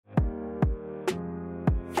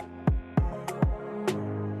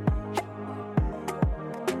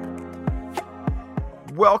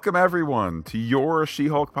Welcome, everyone, to your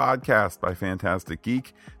She-Hulk podcast by Fantastic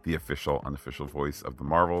Geek, the official, unofficial voice of the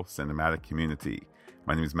Marvel Cinematic Community.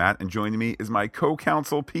 My name is Matt, and joining me is my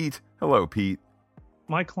co-counsel, Pete. Hello, Pete.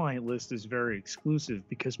 My client list is very exclusive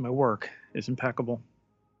because my work is impeccable.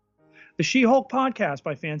 The She-Hulk podcast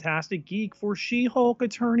by Fantastic Geek for She-Hulk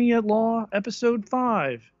Attorney at Law, Episode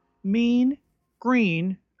 5, Mean,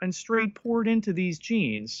 Green, and Straight Poured Into These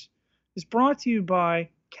Jeans, is brought to you by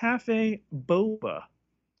Cafe Boba.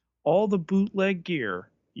 All the bootleg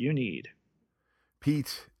gear you need.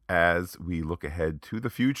 Pete, as we look ahead to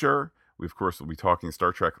the future, we of course will be talking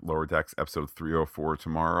Star Trek Lower Decks episode 304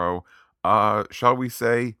 tomorrow. Shall we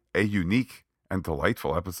say a unique and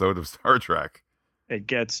delightful episode of Star Trek? It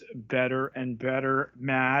gets better and better,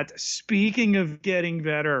 Matt. Speaking of getting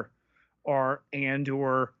better, our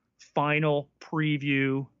Andor final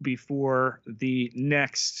preview before the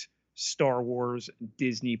next Star Wars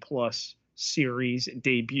Disney Plus series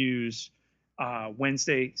debuts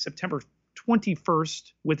Wednesday, September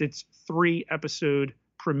 21st, with its 3-episode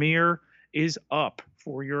premiere, is up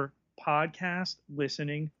for your podcast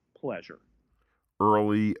listening pleasure.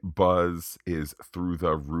 Early buzz is through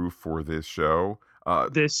the roof for this show.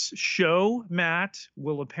 This show, Matt,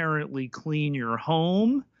 will apparently clean your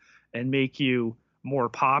home and make you more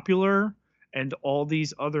popular and all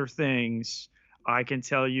these other things. I can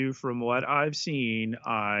tell you from what I've seen,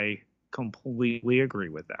 I completely agree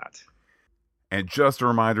with that. And just a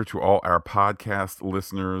reminder to all our podcast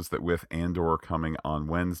listeners that with Andor coming on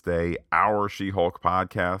Wednesday, our She-Hulk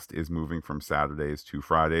podcast is moving from Saturdays to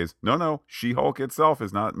Fridays. No, She-Hulk itself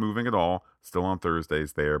is not moving at all. Still on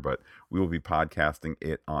Thursdays there, but we will be podcasting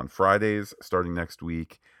it on Fridays starting next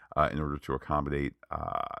week in order to accommodate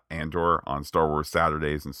Andor on Star Wars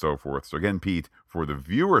Saturdays and so forth. So again, Pete, for the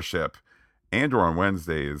viewership, Andor on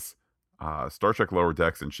Wednesdays, Star Trek Lower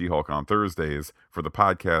Decks and She-Hulk on Thursdays. For the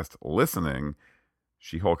podcast listening,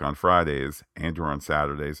 She-Hulk on Fridays, Andor on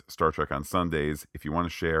Saturdays, Star Trek on Sundays. If you want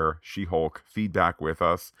to share She-Hulk feedback with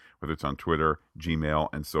us, whether it's on Twitter, Gmail,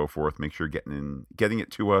 and so forth, make sure you're getting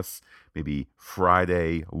it to us maybe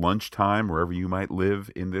Friday lunchtime, wherever you might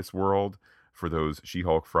live in this world, for those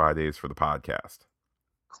She-Hulk Fridays for the podcast.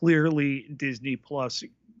 Clearly, Disney Plus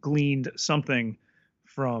gleaned something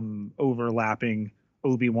from overlapping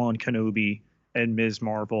Obi-Wan Kenobi and Ms.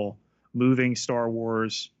 Marvel, moving Star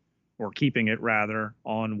Wars, or keeping it rather,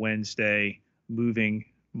 on Wednesday, moving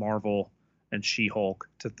Marvel and She-Hulk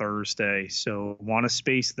to Thursday. So want to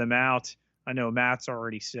space them out. I know Matt's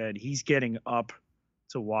already said he's getting up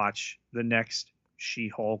to watch the next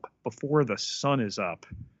She-Hulk before the sun is up.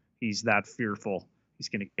 He's that fearful he's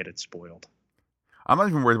going to get it spoiled. I'm not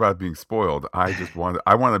even worried about it being spoiled. I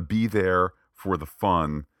want to be there for the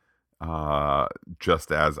fun,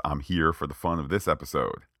 just as I'm here for the fun of this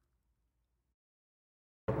episode.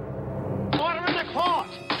 Order in the court!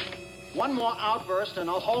 One more outburst and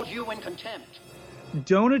I'll hold you in contempt.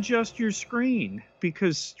 Don't adjust your screen,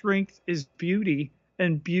 because strength is beauty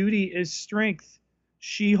and beauty is strength.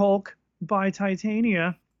 She-Hulk by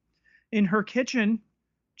Titania. In her kitchen,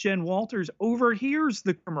 Jen Walters overhears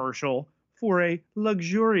the commercial for a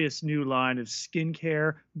luxurious new line of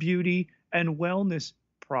skincare, beauty, and wellness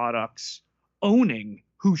products, owning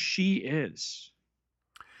who she is.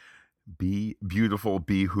 Be beautiful,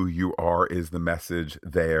 be who you are is the message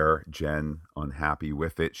there. Jen, unhappy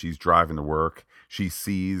with it. She's driving to work. She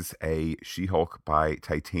sees a She-Hulk by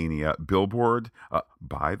Titania billboard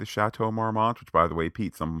by the Chateau Marmont, which, by the way,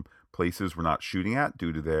 Pete, some places were not shooting at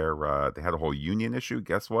due to their, they had a whole union issue.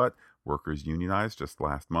 Guess what? Workers unionized just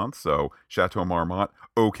last month. So Chateau Marmont,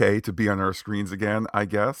 okay to be on our screens again, I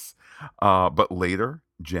guess. But later,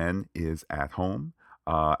 Jen is at home.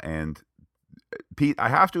 And Pete, I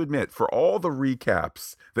have to admit, for all the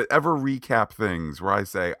recaps that ever recap things where I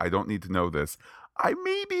say, I don't need to know this, I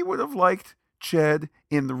maybe would have liked Ched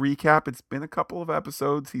in the recap. It's been a couple of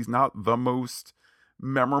episodes. He's not the most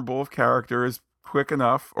memorable of characters, quick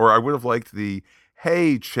enough. Or I would have liked the,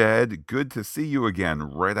 hey, Ched, good to see you again,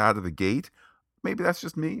 right out of the gate. Maybe that's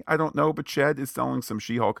just me. I don't know. But Ched is selling some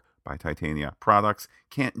She-Hulk by Titania products.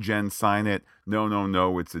 Can't Jen sign it?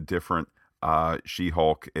 No. It's a different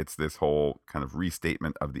She-Hulk. It's this whole kind of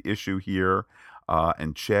restatement of the issue here.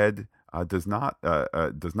 And Ched does not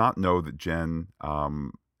know that Jen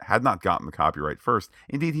had not gotten the copyright first.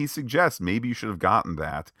 Indeed, he suggests maybe you should have gotten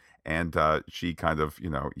that. And she kind of,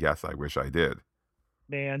 yes, I wish I did.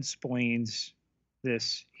 Mansplains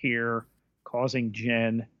this here, causing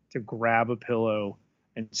Jen to grab a pillow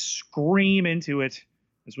and scream into it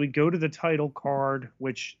as we go to the title card,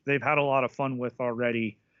 which they've had a lot of fun with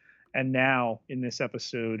already. And now in this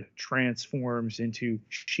episode transforms into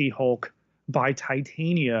She-Hulk by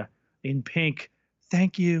Titania in pink.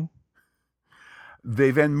 Thank you.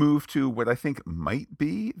 They then move to what I think might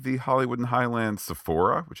be the Hollywood and Highlands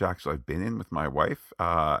Sephora, which actually I've been in with my wife.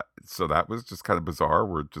 So that was just kind of bizarre,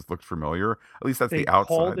 where it just looked familiar. At least that's They the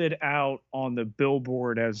called outside. it out on the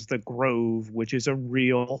billboard as the Grove, which is a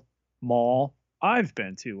real mall I've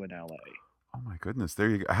been to in LA. Oh my goodness. There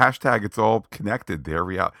you go. Hashtag it's all connected. There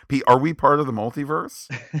we are. Pete, are we part of the multiverse?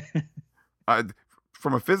 Uh,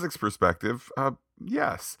 from a physics perspective,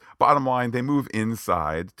 yes. Bottom line, they move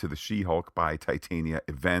inside to the She-Hulk by Titania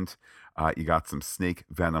event. You got some snake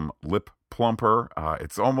venom lip plumper.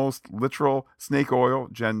 It's almost literal snake oil,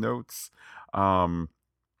 Jen notes.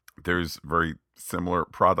 There's very similar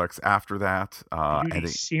products after that. Beauty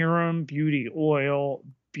serum, beauty oil,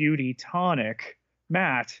 beauty tonic.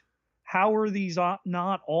 Matt, how are these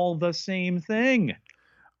not all the same thing?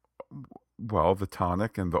 Well, the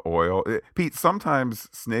tonic and the oil. Pete, sometimes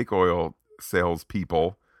snake oil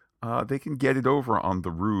salespeople, they can get it over on the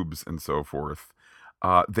rubes and so forth.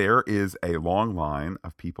 There is a long line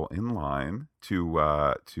of people in line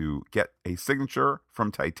to get a signature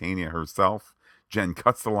from Titania herself. Jen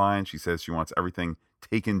cuts the line. She says she wants everything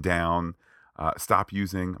taken down. Stop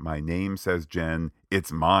using my name, says Jen.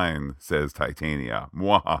 It's mine, says Titania.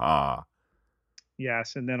 Mwahaha.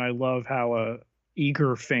 Yes, and then I love how a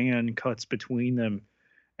eager fan cuts between them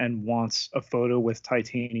and wants a photo with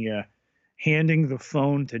Titania, handing the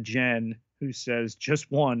phone to Jen, who says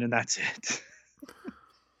just one, and that's it.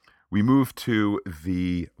 We move to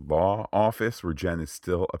the law office where Jen is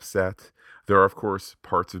still upset. There are, of course,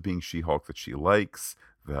 parts of being She-Hulk that she likes: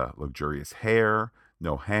 the luxurious hair,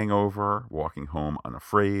 no hangover, walking home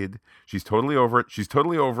unafraid. She's totally over it. She's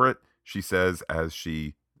totally over it, she says as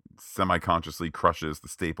she semi-consciously crushes the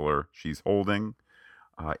stapler she's holding.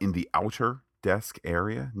 In the outer desk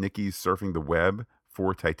area, Nikki's surfing the web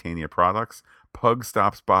for Titania products. Pug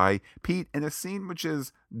stops by. Pete, in a scene which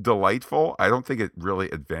is delightful, I don't think it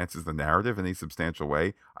really advances the narrative in any substantial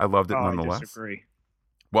way. I loved it nonetheless. I disagree.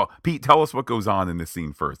 Well, Pete, tell us what goes on in this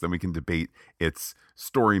scene first. Then we can debate its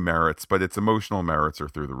story merits, but its emotional merits are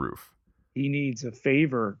through the roof. He needs a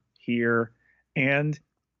favor here, and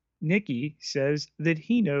Nikki says that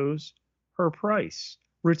he knows her price.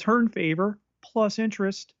 Return favor plus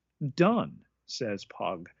interest, done, says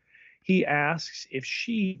Pug. He asks if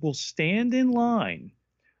she will stand in line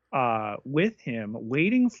with him,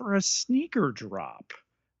 waiting for a sneaker drop.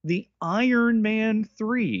 The Iron Man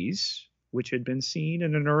 3s, which had been seen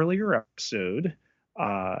in an earlier episode,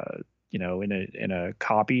 in a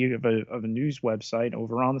copy of a news website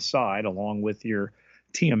over on the side, along with your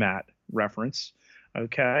Tiamat reference,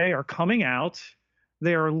 okay, are coming out.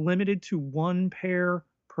 They are limited to one pair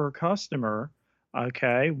per customer.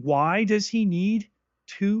 Okay. Why does he need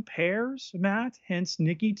two pairs, Matt? Hence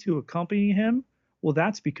Nikki to accompany him? Well,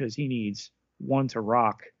 that's because he needs one to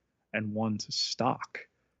rock and one to stock.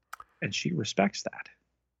 And she respects that.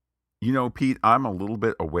 You know, Pete, I'm a little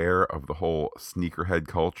bit aware of the whole sneakerhead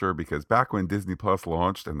culture because back when Disney Plus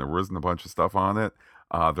launched and there wasn't a bunch of stuff on it,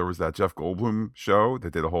 there was that Jeff Goldblum show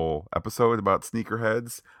that did a whole episode about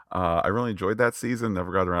sneakerheads. I really enjoyed that season.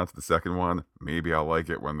 Never got around to the second one. Maybe I'll like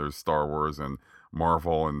it when there's Star Wars and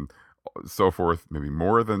Marvel and so forth. Maybe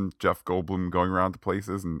more than Jeff Goldblum going around to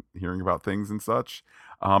places and hearing about things and such.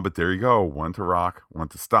 But there you go. One to rock, one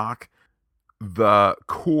to stock. The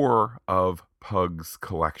core of Pug's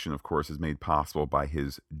collection, of course, is made possible by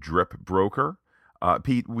his drip broker.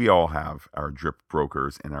 Pete, we all have our drip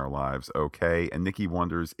brokers in our lives, okay? And Nikki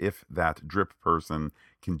wonders if that drip person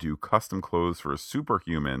can do custom clothes for a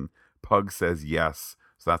superhuman. Pug says yes.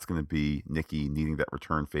 So that's going to be Nikki needing that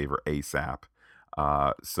return favor ASAP.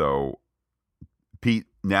 So Pete,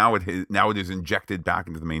 now it is injected back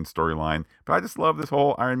into the main storyline. But I just love this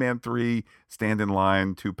whole Iron Man 3 stand in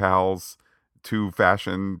line, two pals, two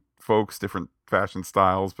fashion folks, different fashion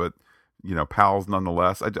styles, but pals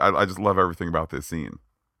nonetheless. I just love everything about this scene.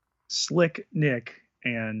 Slick Nick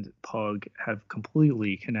and Pug have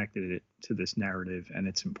completely connected it to this narrative and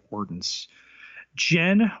its importance.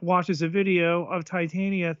 Jen watches a video of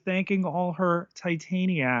Titania thanking all her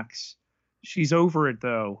Titaniacs. She's over it,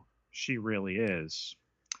 though. She really is.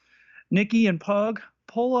 Nikki and Pug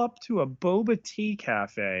pull up to a boba tea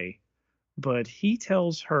cafe, but he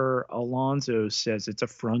tells her Alonzo says it's a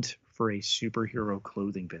front for a superhero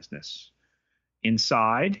clothing business.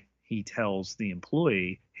 Inside, he tells the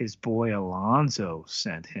employee his boy Alonzo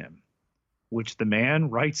sent him, which the man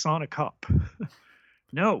writes on a cup.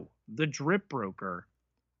 No, the drip broker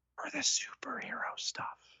or the superhero stuff.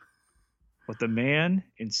 But the man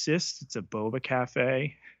insists it's a boba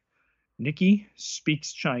cafe. Nikki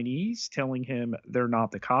speaks Chinese, telling him they're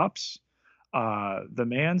not the cops. The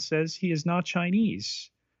man says he is not Chinese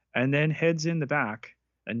and then heads in the back.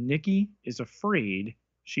 And Nikki is afraid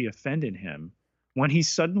she offended him when he's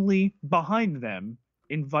suddenly behind them,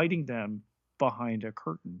 inviting them behind a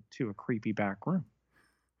curtain to a creepy back room.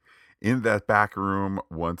 In that back room,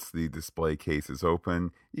 once the display case is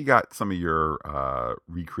open, you got some of your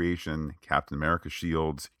recreation Captain America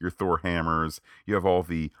shields, your Thor hammers. You have all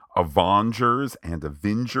the Avengers and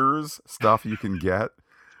Avengers stuff you can get.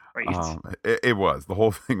 Right. It was. The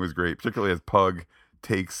whole thing was great, particularly as Pug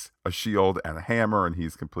takes a shield and a hammer, and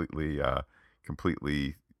he's completely,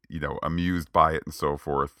 amused by it and so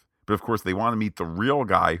forth. But of course, they want to meet the real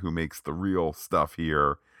guy who makes the real stuff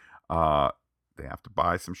here. They have to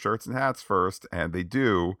buy some shirts and hats first, and they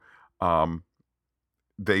do.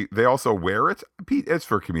 They also wear it. Pete, it's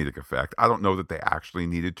for comedic effect. I don't know that they actually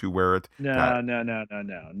needed to wear it. No.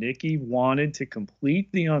 Nikki wanted to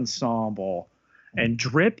complete the ensemble and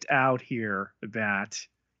dripped out here that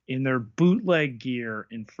in their bootleg gear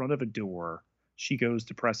in front of a door, she goes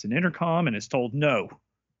to press an intercom and is told no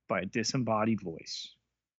by a disembodied voice.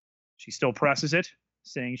 She still presses it,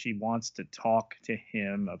 saying she wants to talk to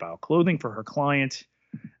him about clothing for her client.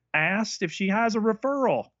 Asked if she has a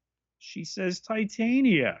referral. She says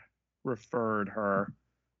Titania referred her,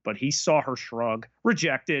 but he saw her shrug.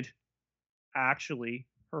 Rejected. Actually,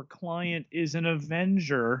 her client is an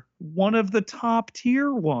Avenger, one of the top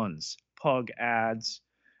tier ones, Pug adds,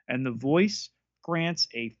 and the voice grants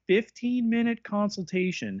a 15-minute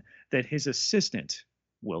consultation that his assistant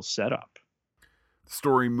will set up. The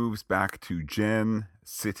story moves back to Jen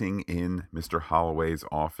sitting in Mr. Holloway's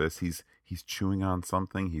office. He's chewing on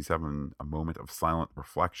something. He's having a moment of silent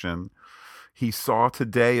reflection. He saw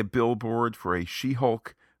today a billboard for a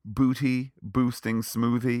She-Hulk booty boosting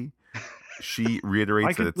smoothie. She reiterates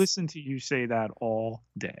I could that listen to you say that all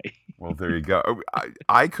day. Well, there you go.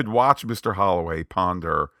 I could watch Mr. Holloway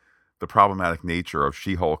ponder the problematic nature of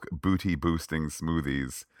She-Hulk booty boosting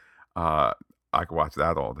smoothies. I could watch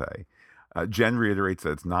that all day. Jen reiterates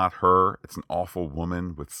that it's not her. It's an awful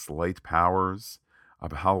woman with slight powers.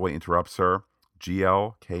 But Holloway interrupts her.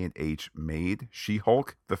 GL, K, and H made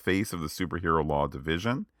She-Hulk the face of the superhero law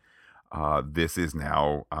division. This is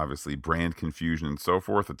now obviously brand confusion and so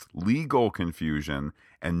forth. It's legal confusion,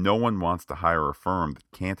 and no one wants to hire a firm that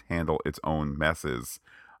can't handle its own messes,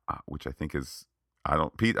 which I think is,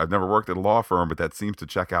 Pete, I've never worked at a law firm, but that seems to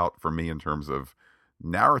check out for me in terms of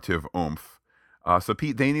narrative oomph. So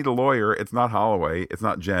Pete, they need a lawyer. It's not Holloway. It's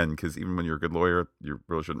not Jen, because even when you're a good lawyer, you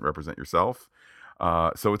really shouldn't represent yourself.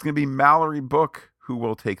 So it's going to be Mallory Book who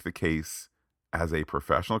will take the case as a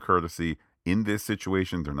professional courtesy. In this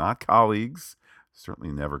situation, they're not colleagues.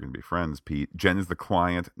 Certainly never going to be friends, Pete. Jen is the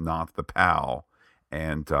client, not the pal.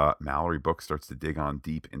 And Mallory Book starts to dig on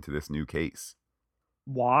deep into this new case.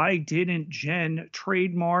 Why didn't Jen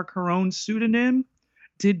trademark her own pseudonym?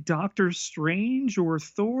 Did Doctor Strange or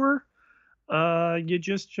Thor? You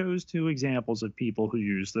just chose two examples of people who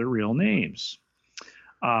use their real names.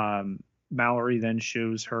 Mallory then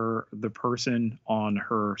shows her the person on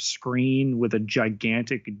her screen with a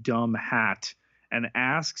gigantic dumb hat and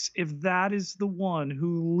asks if that is the one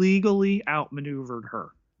who legally outmaneuvered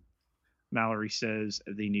her. Mallory says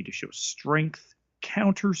they need to show strength,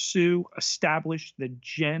 countersue, establish that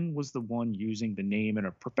Jen was the one using the name in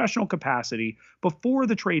a professional capacity before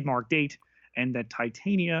the trademark date, and that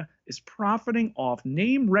Titania is profiting off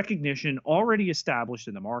name recognition already established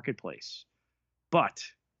in the marketplace. But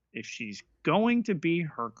if she's going to be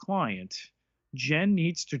her client, Jen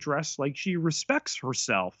needs to dress like she respects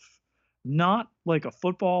herself, not like a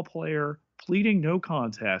football player pleading no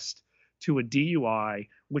contest to a DUI,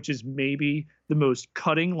 which is maybe the most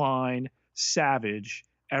cutting line, savage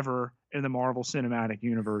ever in the Marvel Cinematic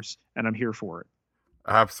Universe, and I'm here for it.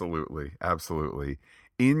 Absolutely.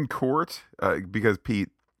 In court, because Pete,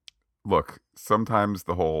 look, sometimes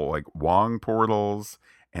the whole like Wong portals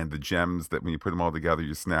and the gems that when you put them all together,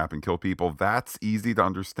 you snap and kill people. That's easy to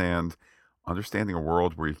understand. Understanding a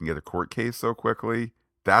world where you can get a court case so quickly,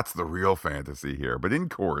 that's the real fantasy here. But in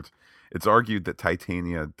court, it's argued that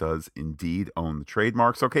Titania does indeed own the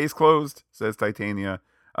trademark. So case closed, says Titania.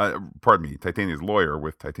 Titania's lawyer,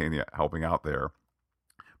 with Titania helping out there.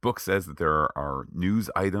 Book says that there are news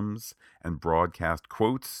items and broadcast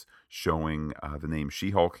quotes showing the name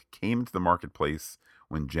She-Hulk came into the marketplace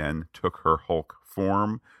when Jen took her Hulk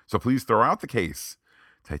form. So please throw out the case.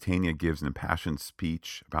 Titania gives an impassioned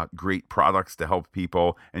speech about great products to help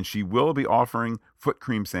people, and she will be offering foot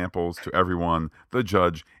cream samples to everyone, the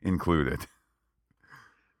judge included.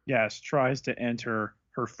 Yes, tries to enter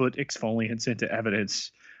her foot exfoliants into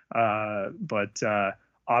evidence. But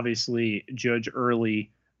obviously, Judge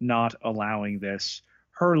Early not allowing this.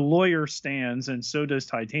 Her lawyer stands, and so does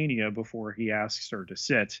Titania before he asks her to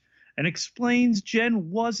sit, and explains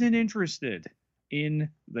Jen wasn't interested in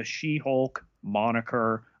the She-Hulk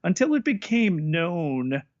moniker until it became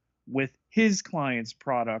known with his client's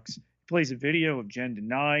products. He plays a video of Jen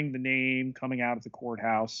denying the name coming out of the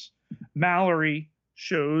courthouse. Mallory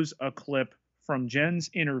shows a clip from Jen's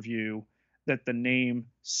interview that the name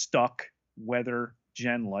stuck, whether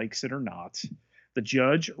Jen likes it or not. The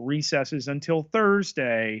judge recesses until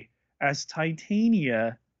Thursday as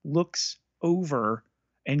Titania looks over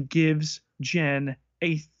and gives Jen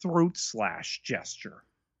a throat slash gesture.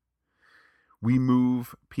 We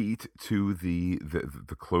move, Pete, to the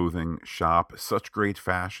clothing shop. Such great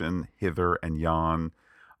fashion, hither and yon.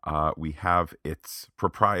 We have its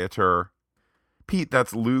proprietor. Pete,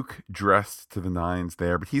 that's Luke, dressed to the nines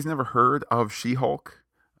there, but he's never heard of She-Hulk.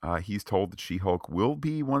 He's told that She-Hulk will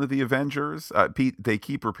be one of the Avengers. Pete, they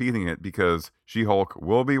keep repeating it because She-Hulk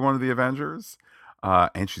will be one of the Avengers,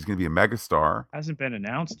 and she's going to be a megastar. Hasn't been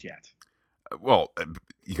announced yet. Well,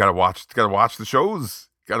 you got to watch the shows.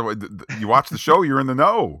 You watch the show, you're in the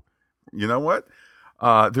know. You know what?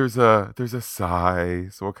 There's a sigh.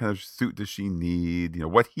 So what kind of suit does she need? You know,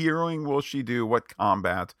 what healing will she do? What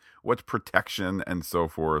combat? What protection and so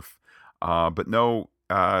forth? But no,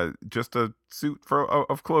 just a suit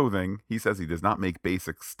of clothing. He says he does not make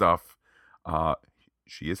basic stuff.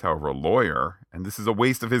 She is, however, a lawyer, and this is a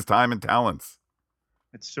waste of his time and talents.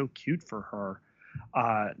 It's so cute for her.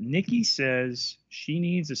 Nikki says she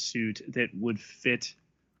needs a suit that would fit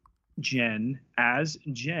Jen as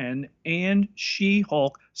Jen and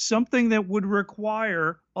She-Hulk, something that would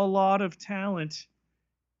require a lot of talent.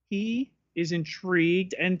 He is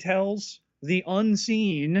intrigued and tells the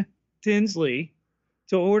unseen Tinsley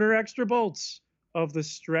to order extra bolts of the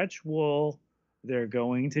stretch wool. They're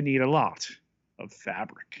going to need a lot of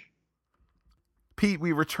fabric. Pete,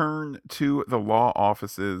 we return to the law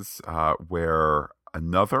offices where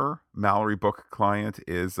another Mallory book client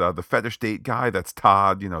is the fetish date guy. That's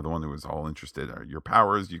Todd, you know, the one who was all interested in your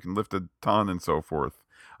powers. You can lift a ton and so forth.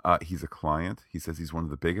 He's a client. He says he's one of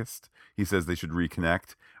the biggest. He says they should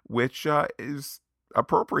reconnect, which is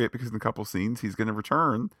appropriate because in a couple scenes he's going to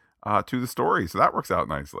return to the story. So that works out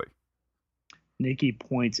nicely. Nikki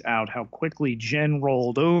points out how quickly Jen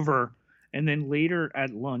rolled over, and then later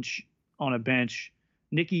at lunch on a bench,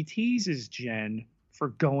 Nikki teases Jen for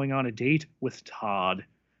going on a date with Todd,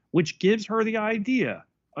 which gives her the idea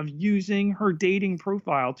of using her dating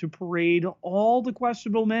profile to parade all the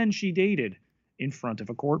questionable men she dated in front of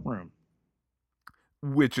a courtroom.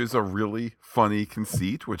 Which is a really funny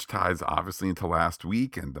conceit, which ties obviously into last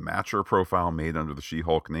week and the Matcher profile made under the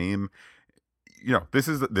She-Hulk name. You know, this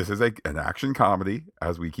is an action comedy,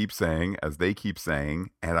 as we keep saying, as they keep saying,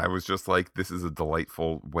 and I was just like, this is a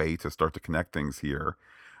delightful way to start to connect things here.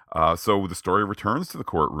 So the story returns to the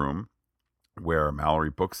courtroom where Mallory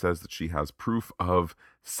Book says that she has proof of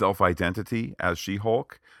self-identity as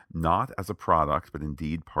She-Hulk, not as a product, but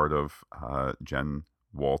indeed part of Jen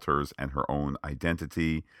Walters and her own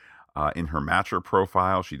identity. In her Matcher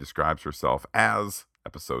profile, she describes herself as,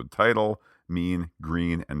 episode title, mean,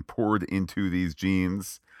 green, and poured into these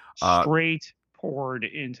jeans. Straight poured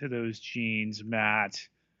into those jeans, Matt.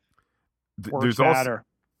 There's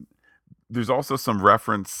also some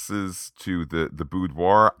references to the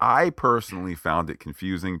boudoir. I personally found it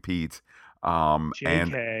confusing, Pete.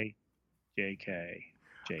 JK.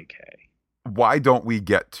 Why don't we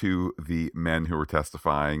get to the men who were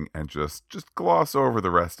testifying and just gloss over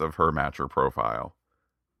the rest of her Matcher profile?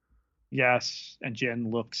 Yes, and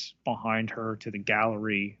Jen looks behind her to the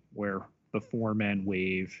gallery where the four men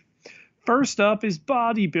wave. First up is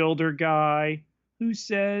bodybuilder guy, who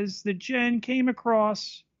says that Jen came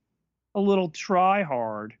across a little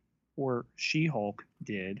try-hard, or She-Hulk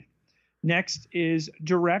did. Next is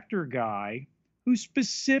director guy, who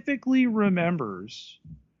specifically remembers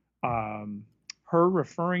her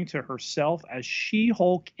referring to herself as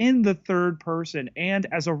She-Hulk in the third person, and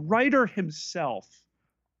as a writer himself,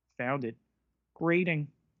 found it grating.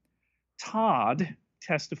 Todd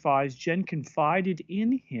testifies Jen confided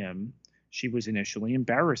in him. She was initially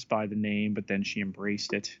embarrassed by the name, but then she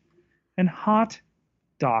embraced it. And Hot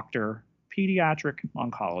Doctor, pediatric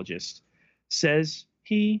oncologist, says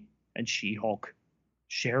he and She-Hulk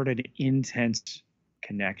shared an intense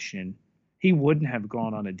connection. He wouldn't have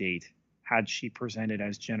gone on a date had she presented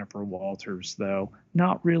as Jennifer Walters, though.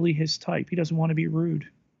 Not really his type. He doesn't want to be rude.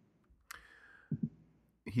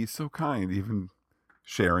 He's so kind, even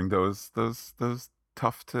sharing those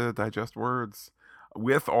tough to digest words.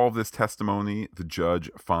 With all this testimony, the judge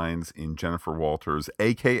finds in Jennifer Walters,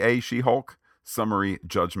 aka She-Hulk, Summary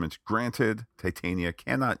judgment granted. Titania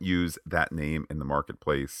cannot use that name in the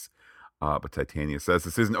marketplace. But Titania says,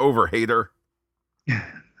 this isn't over, hater.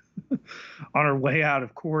 On her way out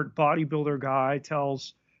of court, bodybuilder guy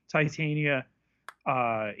tells Titania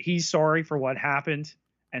he's sorry for what happened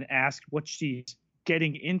and asked what she's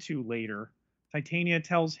getting into later. Titania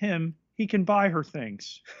tells him he can buy her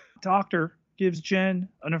things. Doctor gives Jen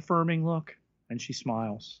an affirming look, and she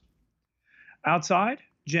smiles. Outside,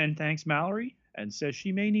 Jen thanks Mallory and says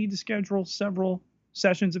she may need to schedule several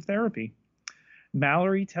sessions of therapy.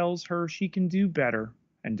 Mallory tells her she can do better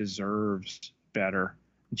and deserves better.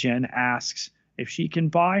 Jen asks if she can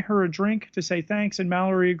buy her a drink to say thanks, and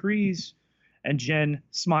Mallory agrees. And Jen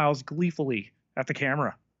smiles gleefully at the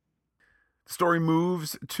camera. The story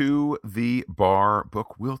moves to the bar.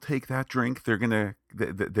 Book will take that drink.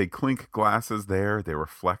 They clink glasses there. They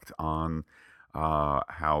reflect on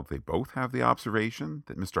how they both have the observation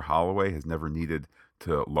that Mr. Holloway has never needed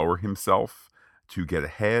to lower himself to get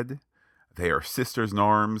ahead. They are sisters in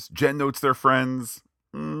arms. Jen notes they're friends.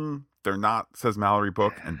 They're not, says Mallory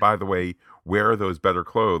Book. And by the way, where are those better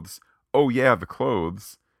clothes? Oh yeah, the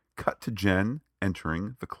clothes. Cut to Jen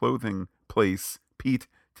entering the clothing place. Pete,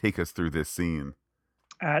 take us through this scene.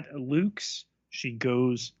 At Luke's, she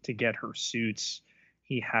goes to get her suits.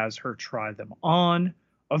 He has her try them on.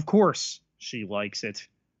 Of course, she likes it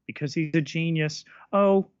because he's a genius.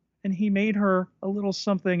 Oh, and he made her a little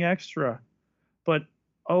something extra. But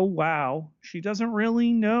oh wow, she doesn't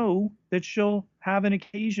really know that she'll have an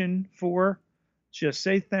occasion for just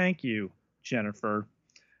say thank you, Jennifer.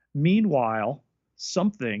 Meanwhile,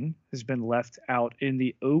 something has been left out in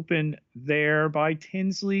the open there by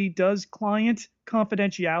Tinsley. Does client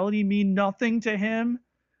confidentiality mean nothing to him?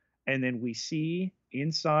 And then we see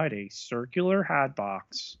inside a circular hat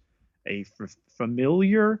box a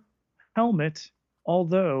familiar helmet,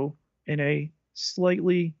 although in a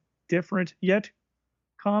slightly different yet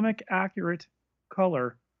comic accurate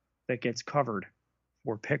color that gets covered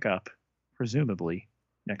for pickup, presumably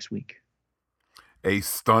next week. A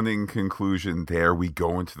stunning conclusion there. We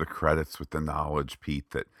go into the credits with the knowledge,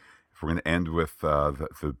 Pete, that if we're going to end with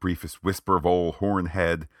the briefest whisper of old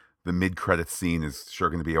Hornhead, the mid-credits scene is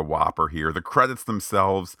sure going to be a whopper here. The credits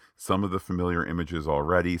themselves, some of the familiar images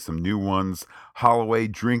already, some new ones. Holloway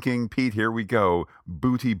drinking. Pete, here we go.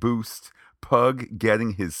 Booty boost. Pug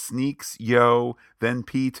getting his sneaks, yo. Then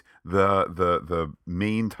Pete, the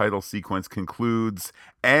main title sequence concludes,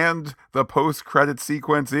 and the post-credit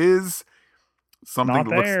sequence is something not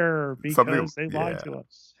there because they lied to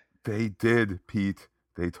us. They did, Pete.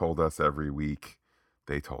 They told us every week.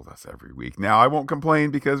 Now, I won't complain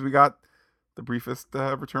because we got the briefest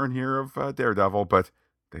return here of Daredevil, but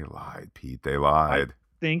they lied, Pete. They lied.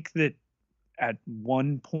 I think that at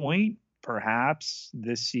one point, perhaps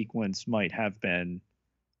this sequence might have been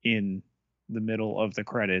in the middle of the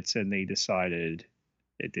credits and they decided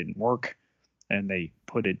it didn't work and they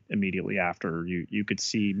put it immediately after. You could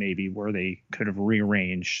see maybe where they could have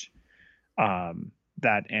rearranged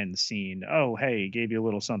that end scene. Oh, hey, gave you a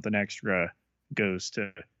little something extra, goes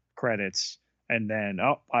to credits, and then,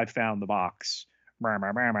 oh, I found the box.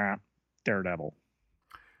 Daredevil.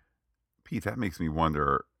 Pete, that makes me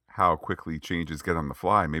wonder how quickly changes get on the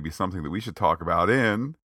fly. Maybe something that we should talk about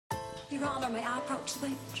in... Your Honor, may I approach the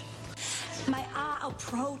bench? May I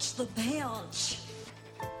approach the bench?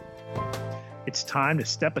 It's time to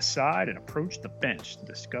step aside and approach the bench to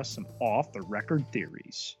discuss some off-the-record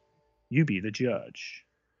theories. You be the judge.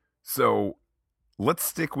 So let's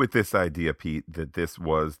stick with this idea, Pete, that this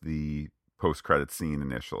was the post-credit scene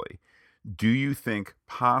initially. Do you think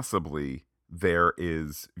possibly there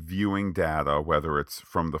is viewing data, whether it's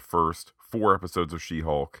from the first 4 episodes of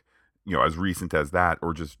She-Hulk, you know, as recent as that,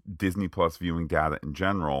 or just Disney Plus viewing data in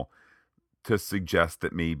general, to suggest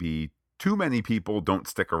that maybe too many people don't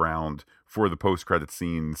stick around for the post-credit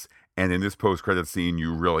scenes, and in this post-credit scene,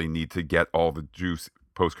 you really need to get all the juice,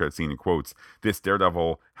 post-credit scene in quotes, this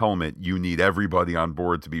Daredevil helmet, you need everybody on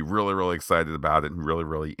board to be really, really excited about it and really,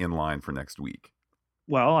 really in line for next week?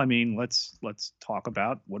 Well, I mean, let's talk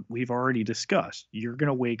about what we've already discussed. You're going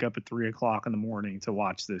to wake up at 3:00 in the morning to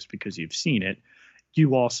watch this because you've seen it.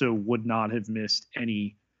 You also would not have missed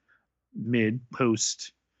any mid,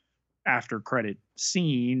 post, after credit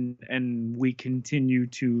scene. And we continue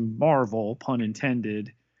to marvel, pun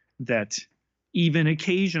intended, that even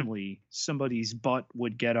occasionally somebody's butt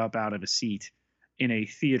would get up out of a seat in a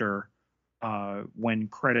theater when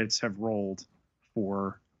credits have rolled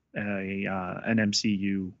for an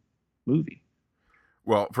MCU movie.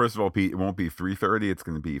 Well, first of all, Pete, it won't be 3:30. It's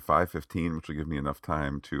going to be 5:15, which will give me enough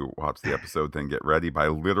time to watch the episode, then get ready. But I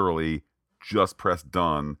literally just pressed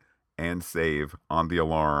done, and save on the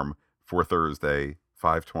alarm for Thursday,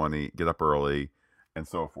 5:20, get up early, and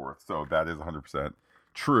so forth. So that is 100%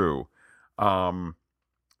 true.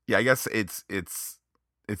 Yeah, I guess it's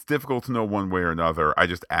difficult to know one way or another. I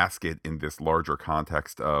just ask it in this larger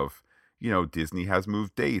context of, Disney has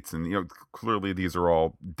moved dates, and clearly these are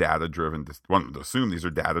all data-driven. One would assume these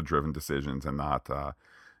are data-driven decisions and not,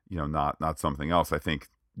 not something else. I think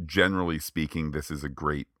generally speaking, this is a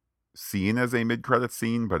great scene as a mid-credit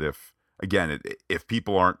scene. But if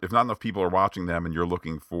not enough people are watching them, and you're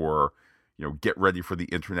looking for, get ready for the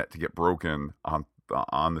internet to get broken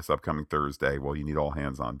on this upcoming Thursday, well, you need all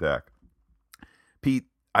hands on deck. Pete,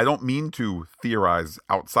 I don't mean to theorize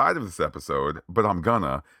outside of this episode, but I'm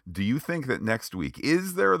gonna. Do you think that next week,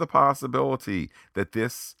 is there the possibility that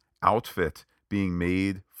this outfit being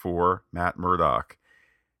made for Matt Murdock,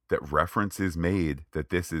 that reference is made that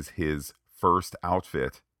this is his first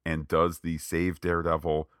outfit, and does the Save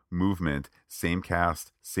Daredevil movement, same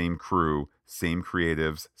cast, same crew, same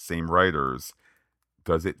creatives, same writers,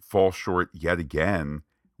 does it fall short yet again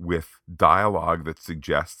with dialogue that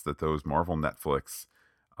suggests that those Marvel Netflix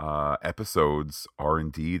episodes are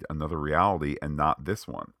indeed another reality and not this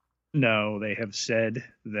one? No, they have said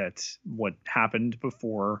that what happened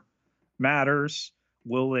before matters.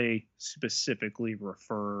 Will they specifically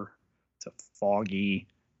refer to Foggy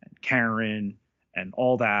and Karen and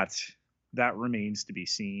all that? That remains to be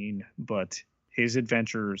seen, but his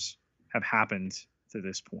adventures have happened to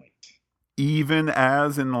this point. Even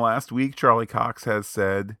as in the last week, Charlie Cox has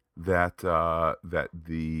said that that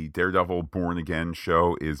the Daredevil Born Again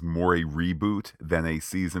show is more a reboot than a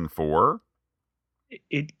season 4.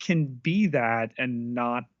 It can be that and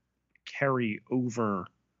not carry over,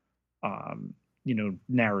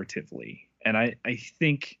 narratively. And I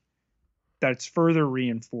think that's further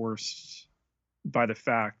reinforced by the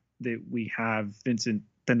fact that we have Vincent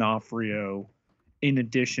D'Onofrio in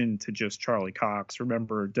addition to just Charlie Cox.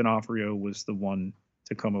 Remember, D'Onofrio was the one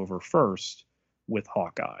to come over first with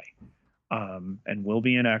Hawkeye, and will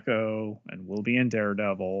be in Echo, and will be in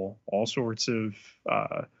Daredevil. All sorts of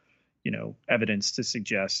evidence to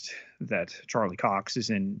suggest that Charlie Cox is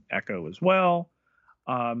in Echo as well.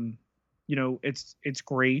 It's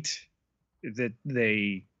great that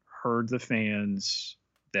they heard the fans,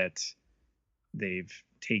 that they've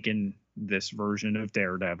taken this version of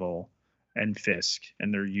Daredevil and Fisk,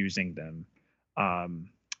 and they're using them.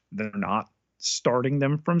 They're not starting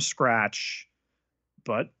them from scratch,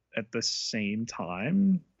 but at the same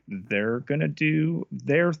time, they're going to do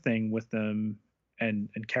their thing with them and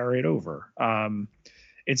carry it over.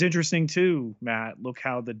 It's interesting too, Matt. Look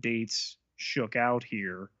how the dates shook out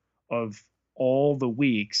here of all the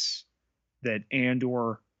weeks that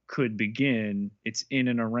Andor could begin. It's in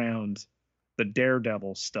and around the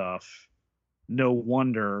Daredevil stuff. No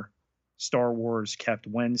wonder Star Wars kept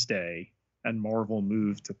Wednesday and Marvel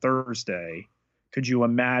moved to Thursday. Could you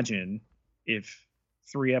imagine if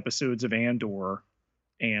 3 episodes of Andor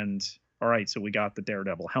and, all right, so we got the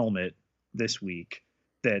Daredevil helmet this week,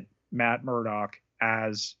 that Matt Murdock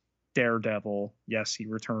as Daredevil, yes, he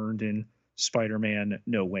returned in Spider-Man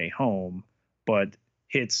No Way Home, but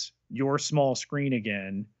hits your small screen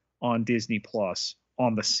again on Disney Plus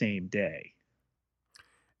on the same day.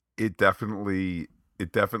 It definitely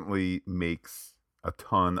makes a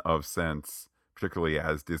ton of sense, particularly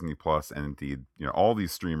as Disney Plus and indeed, all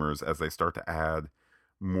these streamers, as they start to add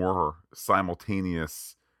more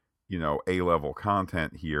simultaneous, A-level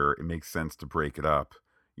content here, it makes sense to break it up.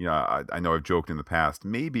 I know I've joked in the past,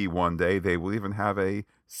 maybe one day they will even have a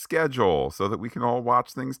schedule so that we can all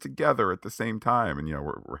watch things together at the same time. And,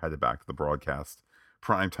 we're headed back to the broadcast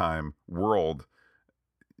primetime world.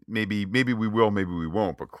 Maybe we will, maybe we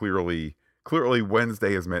won't, but clearly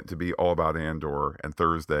Wednesday is meant to be all about Andor, and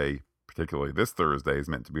Thursday, particularly this Thursday, is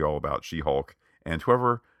meant to be all about She-Hulk and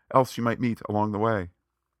whoever else you might meet along the way.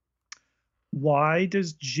 Why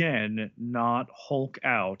does Jen not Hulk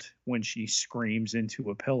out when she screams into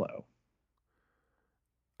a pillow?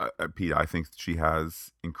 Pete, I think she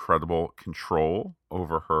has incredible control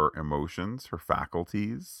over her emotions, her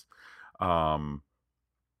faculties.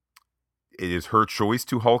 It is her choice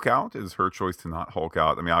to Hulk out. It is her choice to not Hulk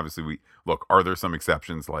out. I mean, obviously, are there some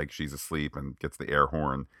exceptions, like she's asleep and gets the air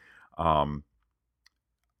horn? That's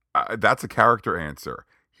a character answer.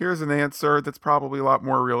 Here's an answer that's probably a lot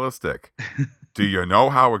more realistic. Do you know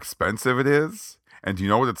how expensive it is? And do you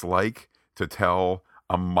know what it's like to tell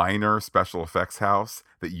a minor special effects house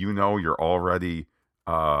that you're already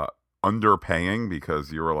underpaying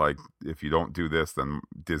because you were like, if you don't do this, then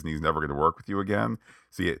Disney's never going to work with you again?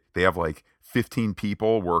 See, they have like 15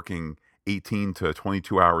 people working 18 to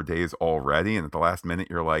 22 hour days already, and at the last minute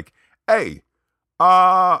you're like, hey,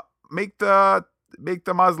 make the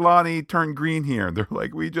Maslany turn green here. And they're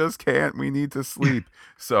like, we just can't. We need to sleep.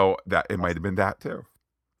 So that it might have been that too.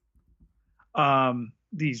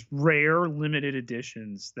 These rare limited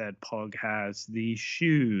editions that Pug has, these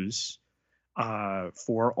shoes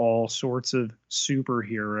for all sorts of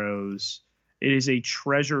superheroes. It is a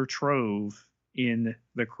treasure trove in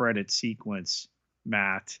the credit sequence,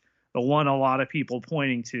 Matt. The one a lot of people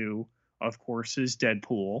pointing to, of course, is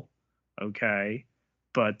Deadpool. Okay.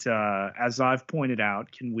 But as I've pointed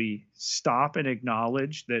out, can we stop and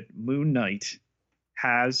acknowledge that Moon Knight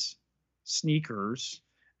has sneakers?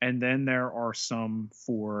 And then there are some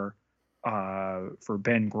for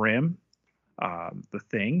Ben Grimm, the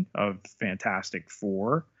Thing of Fantastic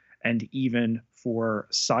Four, and even for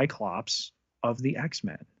Cyclops of the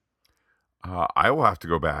X-Men. I will have to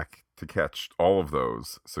go back to catch all of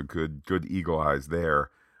those. So good eagle eyes there.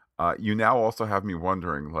 You now also have me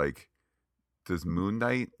wondering, like, does Moon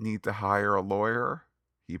Knight need to hire a lawyer?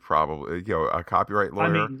 He probably, a copyright lawyer.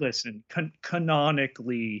 I mean, listen,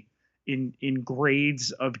 canonically, in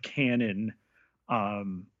grades of canon,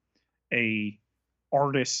 a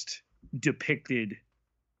artist depicted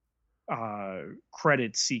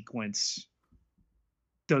credit sequence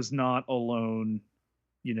does not alone,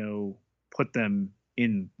 put them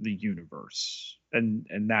in the universe, and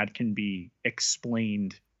that can be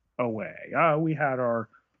explained away. We had our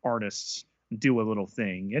artists do a little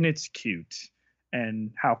thing, and it's cute.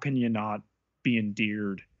 And how can you not be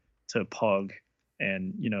endeared to Pug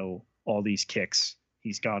and all these kicks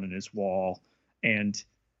he's got in his wall, and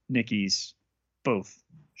Nikki's both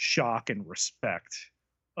shock and respect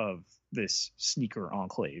of this sneaker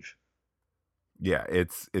enclave. Yeah,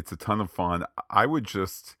 it's a ton of fun. I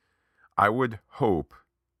would hope,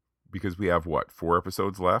 because we have 4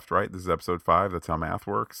 episodes left, right? This is episode 5. That's how math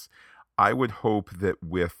works. I would hope that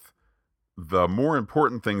with the more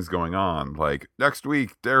important things going on, like next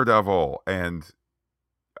week, Daredevil, and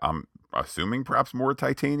I'm assuming perhaps more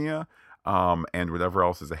Titania, and whatever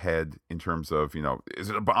else is ahead in terms of, is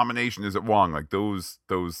it Abomination? Is it Wong? Like those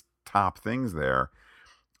top things there.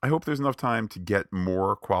 I hope there's enough time to get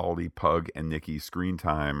more quality Pug and Nikki screen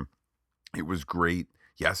time. It was great.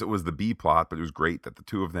 Yes, it was the B plot, but it was great that the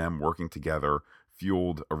two of them working together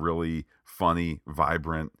fueled a really funny,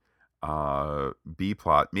 vibrant B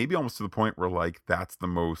plot. Maybe almost to the point where, like, that's the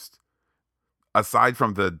most, aside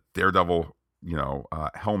from the Daredevil,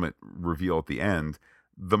 helmet reveal at the end,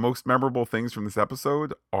 the most memorable things from this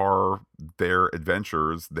episode are their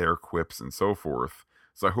adventures, their quips, and so forth.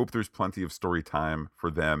 So I hope there's plenty of story time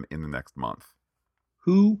for them in the next month.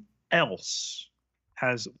 Who else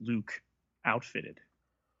has Luke outfitted?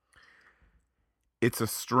 It's a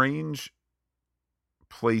strange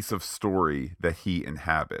place of story that he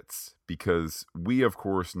inhabits, because we, of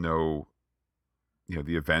course, know,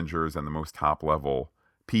 the Avengers and the most top level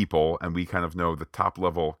people, and we kind of know the top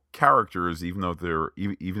level characters, even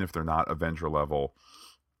if they're not Avenger level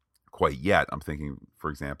quite yet. I'm thinking, for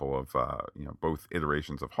example, of both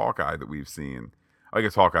iterations of Hawkeye that we've seen. I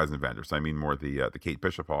guess Hawkeye's an Avenger, so I mean more the Kate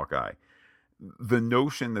Bishop Hawkeye. The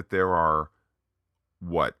notion that there are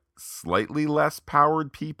slightly less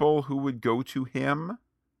powered people who would go to him,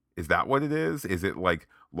 is that what it is? Is it like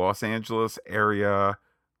Los Angeles area,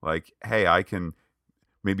 like, hey, I can,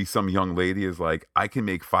 maybe some young lady is like, I can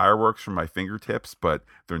make fireworks from my fingertips, but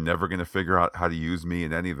they're never going to figure out how to use me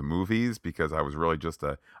in any of the movies because I was really just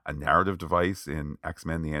a narrative device in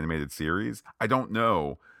X-Men, the animated series. I don't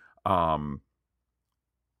know. I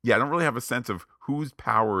don't really have a sense of who's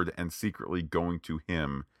powered and secretly going to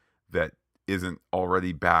him that isn't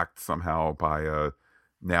already backed somehow by a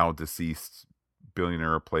now deceased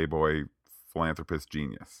billionaire, playboy, philanthropist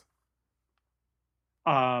genius.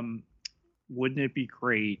 Wouldn't it be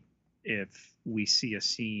great if we see a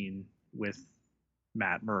scene with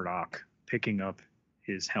Matt Murdock picking up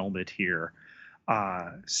his helmet here,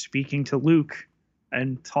 speaking to Luke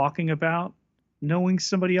and talking about knowing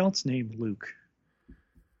somebody else named Luke?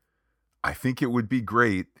 I think it would be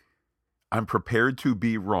great. I'm prepared to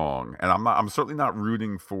be wrong, and I'm certainly not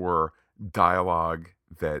rooting for dialogue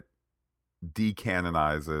that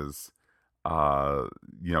decanonizes the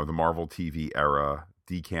Marvel TV era,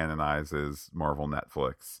 decanonizes Marvel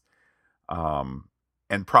Netflix,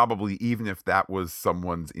 and probably even if that was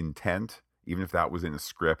someone's intent, even if that was in a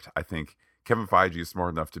script, I think Kevin Feige is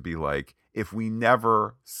smart enough to be like, if we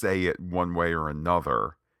never say it one way or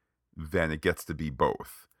another, then it gets to be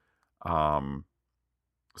both.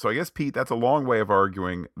 So I guess, Pete, that's a long way of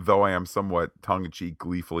arguing, though I am somewhat tongue-in-cheek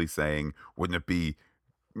gleefully saying, wouldn't it be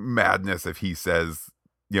madness if he says,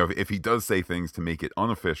 if he does say things to make it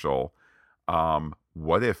unofficial?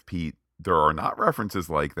 What if, Pete, there are not references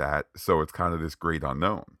like that, so it's kind of this great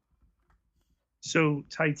unknown. So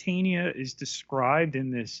Titania is described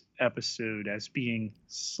in this episode as being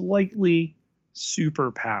slightly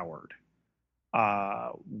super powered.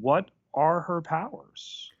 What are her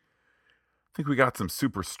powers? I think we got some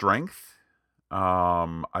super strength.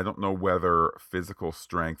 I don't know whether physical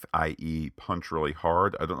strength, i.e. punch really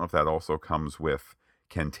hard. I don't know if that also comes with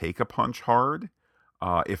can take a punch hard.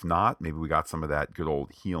 If not, maybe we got some of that good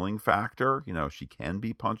old healing factor. You know, she can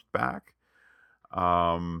be punched back.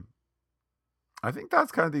 I think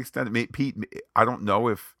that's kind of the extent. Pete, I don't know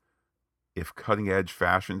if cutting edge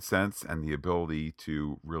fashion sense and the ability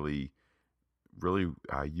to really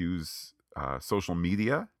use social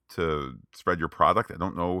media to spread your product. I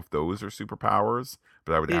don't know if those are superpowers,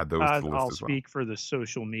 but I would add those to the list I'll as well. speak for the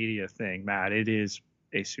social media thing, Matt. It is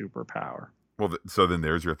a superpower. Well, so then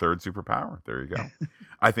there's your third superpower. There you go.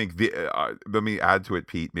 I think let me add to it,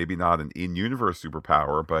 Pete. Maybe not an in-universe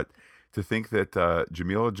superpower, but to think that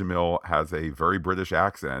Jamila Jamil has a very British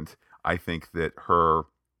accent. I think that her,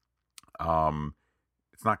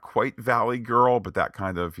 it's not quite Valley Girl, but that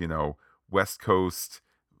kind of, West Coast,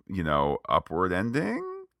 upward ending,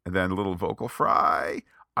 and then a little vocal fry.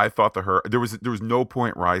 I thought that there was no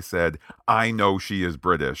point where I said, I know she is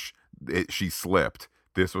British. She slipped.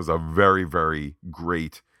 This was a very, very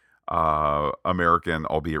great American,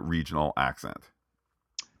 albeit regional accent.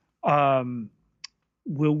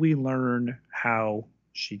 Will we learn how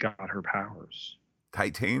she got her powers?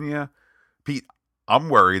 Titania? Pete, I'm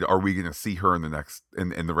worried, are we going to see her in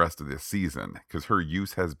the rest of this season? Because her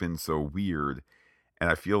use has been so weird. And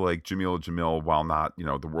I feel like Jamila Jamil, while not,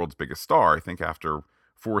 the world's biggest star, I think after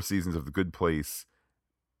 4 seasons of The Good Place,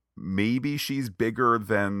 maybe she's bigger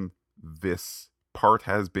than this part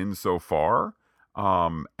has been so far.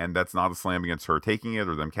 And that's not a slam against her taking it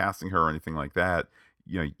or them casting her or anything like that.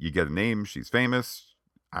 You get a name, she's famous,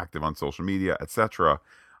 active on social media, etc.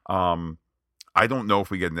 I don't know if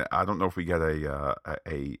we get an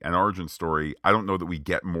origin story. I don't know that we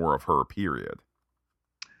get more of her, period.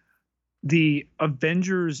 The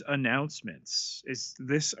Avengers announcements, is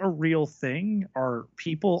this a real thing? Are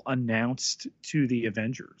people announced to the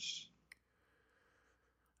Avengers?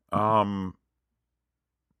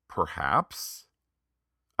 Perhaps.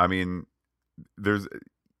 I mean,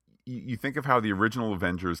 you think of how the original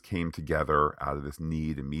Avengers came together out of this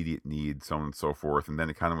immediate need, so on and so forth. And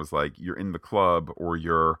then it kind of was like, you're in the club or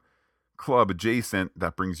you're club adjacent.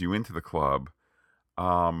 That brings you into the club.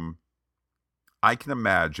 I can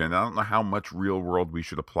imagine, I don't know how much real world we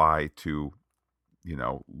should apply to,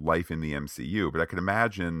 life in the MCU, but I can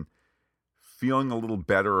imagine feeling a little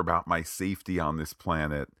better about my safety on this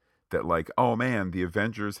planet that like, oh man, the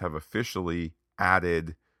Avengers have officially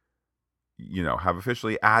added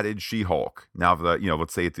She-Hulk. Now that,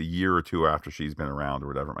 let's say it's a year or 2 after she's been around or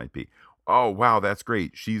whatever it might be. Oh, wow, that's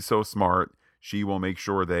great. She's so smart. She will make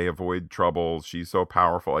sure they avoid troubles. She's so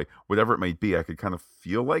powerful. Like, whatever it might be, I could kind of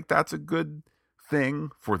feel like that's a good thing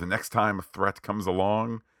for the next time a threat comes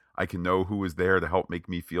along. I can know who is there to help make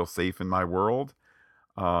me feel safe in my world.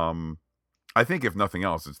 I think if nothing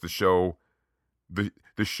else, it's the show.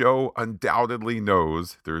 The show undoubtedly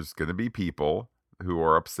knows there's going to be people who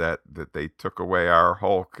are upset that they took away our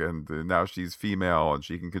Hulk and now she's female and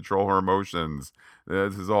she can control her emotions.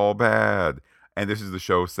 This is all bad. And this is the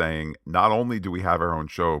show saying, not only do we have our own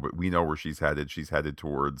show, but we know where she's headed. She's headed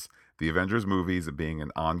towards the Avengers movies and being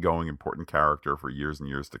an ongoing important character for years and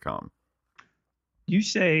years to come. You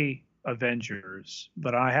say Avengers,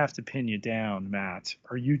 but I have to pin you down, Matt.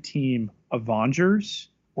 Are you team Avengers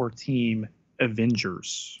or team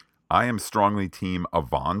Avengers? I am strongly team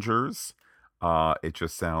Avengers. It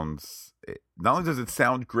just sounds, not only does it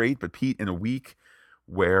sound great, but Pete, in a week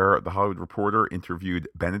where the Hollywood Reporter interviewed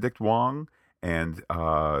Benedict Wong, and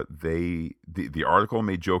the article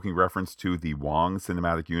made joking reference to the Wong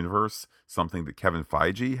cinematic universe, something that Kevin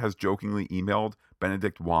Feige has jokingly emailed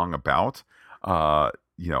Benedict Wong about.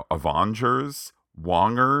 Avengers,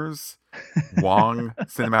 Wongers, Wong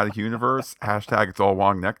cinematic universe, hashtag it's all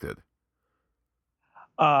Wong-nected.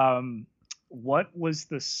 What was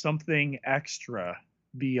the something extra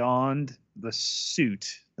beyond the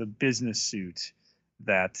suit, the business suit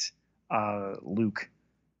that Luke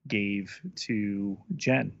gave to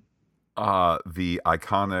Jen? The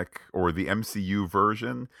iconic, or the MCU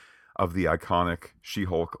version of the iconic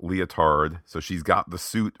She-Hulk leotard. So she's got the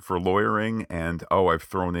suit for lawyering, and I've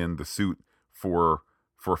thrown in the suit for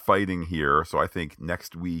fighting here. So I think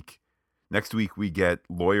next week we get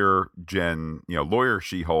lawyer Jen, lawyer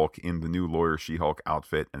She-Hulk in the new lawyer She-Hulk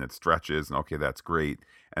outfit, and it stretches, and okay, that's great.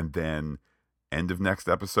 And then end of next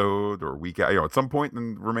episode or week, at some point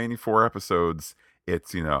in the remaining 4 episodes,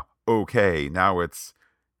 it's, okay, now it's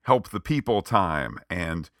help the people time.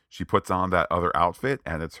 And she puts on that other outfit,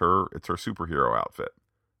 and it's her superhero outfit.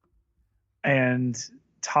 And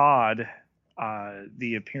Todd,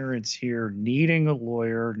 the appearance here, needing a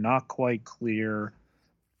lawyer, not quite clear,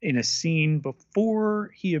 in a scene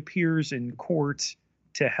before he appears in court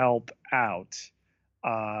to help out.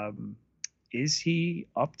 Is he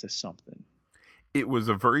up to something? It was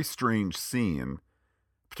a very strange scene,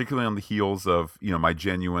 particularly on the heels of, my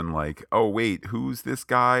genuine, like, oh, wait, who's this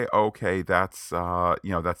guy? Okay, that's,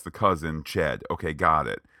 that's the cousin, Ched. Okay, got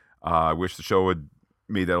it. I wish the show had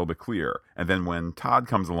made that a little bit clear. And then when Todd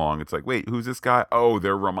comes along, it's like, wait, who's this guy? Oh,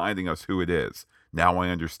 they're reminding us who it is. Now I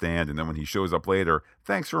understand. And then when he shows up later,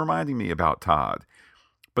 thanks for reminding me about Todd.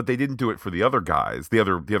 But they didn't do it for the other guys, the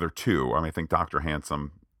other two. I think Dr.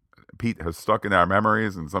 Handsome, Pete, has stuck in our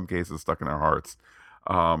memories, in some cases stuck in our hearts.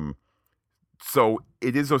 So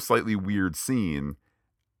it is a slightly weird scene.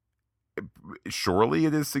 Surely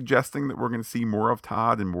it is suggesting that we're going to see more of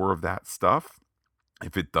Todd and more of that stuff.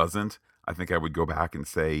 If it doesn't, I think I would go back and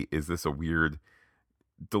say, is this a weird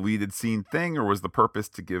deleted scene thing, or was the purpose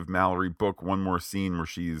to give Mallory Book one more scene where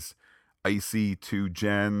she's icy to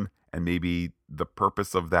Jen, and maybe the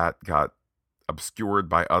purpose of that got obscured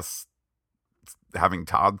by us having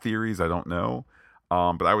Todd theories? I don't know.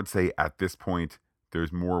 But I would say at this point,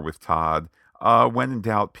 there's more with Todd. When in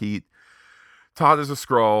doubt, Pete, Todd is a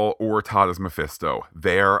Skrull or Todd is Mephisto.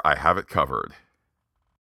 There, I have it covered.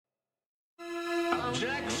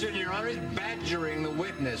 Objection, Your Honor. He's badgering the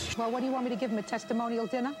witness. Well, what do you want me to give him, a testimonial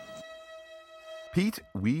dinner? Pete,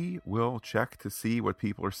 we will check to see what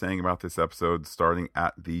people are saying about this episode, starting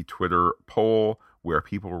at the Twitter poll, where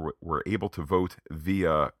people were able to vote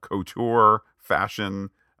via couture,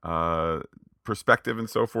 fashion, perspective, and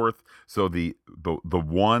so forth. So the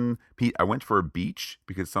one, Pete, I went for a beach,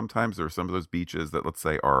 because sometimes there are some of those beaches that, let's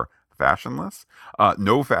say, are fashionless.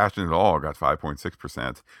 No fashion at all got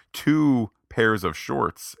 5.6%. 2 pairs of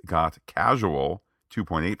shorts got casual,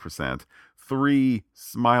 2.8%. 3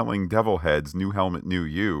 smiling devil heads, new helmet, new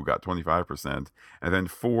you, got 25%. And then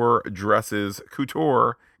 4 dresses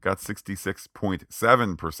couture got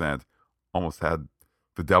 66.7%. Almost had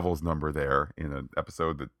the devil's number there in an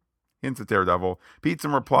episode that hints at Daredevil. Pete,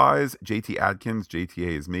 some replies. JT Adkins,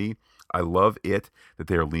 JTA is me. I love it that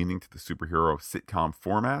they are leaning to the superhero sitcom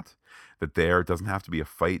format, that there doesn't have to be a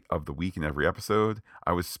fight of the week in every episode.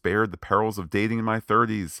 I was spared the perils of dating in my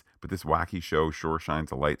 30s, but this wacky show sure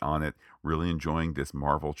shines a light on it. Really enjoying this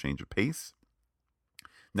Marvel change of pace.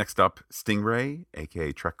 Next up, Stingray,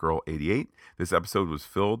 aka Trek Girl 88. This episode was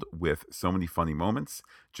filled with so many funny moments.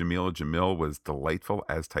 Jamila Jamil was delightful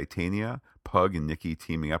as Titania. Pug and Nikki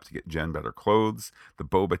teaming up to get Jen better clothes. The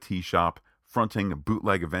Boba Tea Shop fronting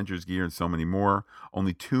bootleg Avengers gear, and so many more.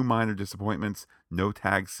 Only 2 minor disappointments: no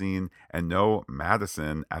tag scene and no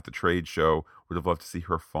Madison at the trade show. Would have loved to see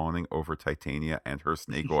her fawning over Titania and her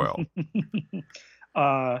snake oil.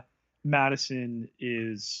 Madison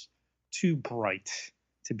is too bright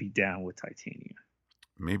to be down with Titania.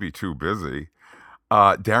 Maybe too busy.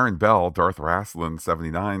 Darren Bell, Darth Rasslin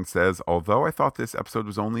 79, says, although I thought this episode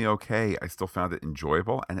was only okay, I still found it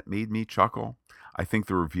enjoyable and it made me chuckle. I think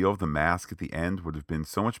the reveal of the mask at the end would have been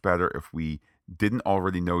so much better if we didn't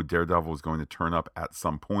already know Daredevil was going to turn up at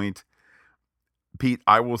some point. Pete,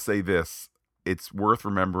 I will say this. It's worth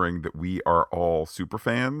remembering that we are all super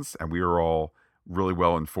fans and we are all really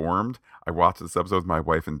well informed. I watched this episode with my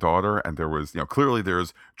wife and daughter, and there was, clearly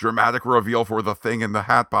there's dramatic reveal for the thing in the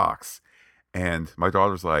hat box. And my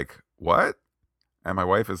daughter's like, what? And my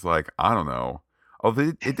wife is like, I don't know. Oh,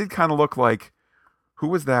 it did kind of look like, who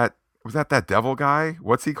was that? Was that devil guy?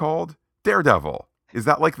 What's he called? Daredevil. Is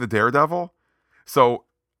that like the Daredevil? So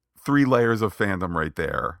 3 layers of fandom right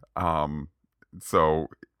there. So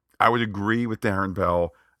I would agree with Darren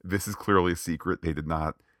Bell. This is clearly a secret they did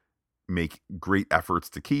not make great efforts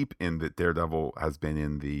to keep, in that Daredevil has been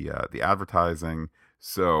in the advertising.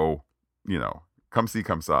 So, come see,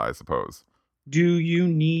 come saw, I suppose. Do you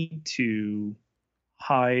need to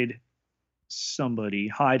hide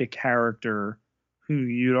a character who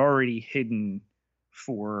you'd already hidden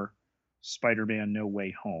for Spider-Man No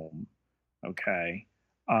Way Home? Okay.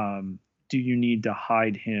 Do you need to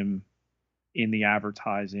hide him in the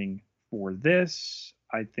advertising for this?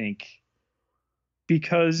 I think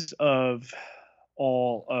because of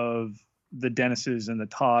all of the Dennises and the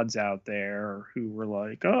Todds out there who were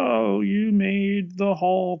like, oh, you made the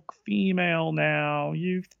Hulk female now.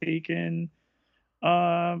 You've taken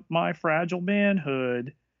my fragile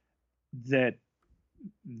manhood. That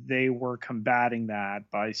they were combating that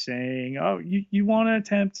by saying, oh, you want to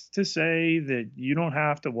attempt to say that you don't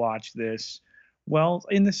have to watch this. Well,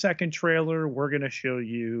 in the second trailer, we're going to show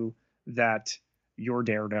you that your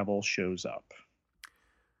Daredevil shows up.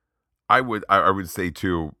 I would say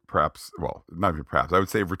too, perhaps, well, not even perhaps, I would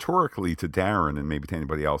say rhetorically to Darren and maybe to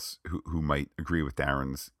anybody else who might agree with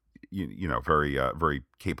Darren's, very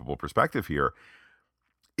capable perspective here,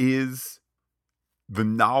 is the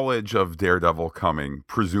knowledge of Daredevil coming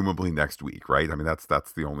presumably next week, right? I mean, that's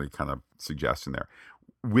the only kind of suggestion there.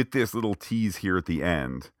 With this little tease here at the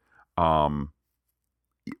end, fine,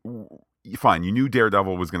 you knew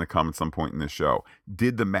Daredevil was going to come at some point in this show.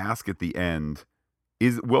 Did the mask at the end,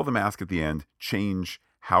 will the mask at the end change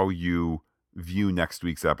how you view next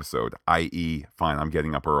week's episode? I.e., fine, I'm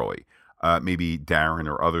getting up early. Maybe Darren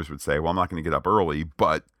or others would say, well, I'm not going to get up early,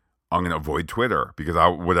 but I'm going to avoid Twitter because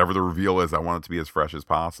whatever the reveal is, I want it to be as fresh as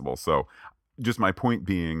possible. So just my point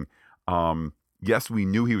being, yes, we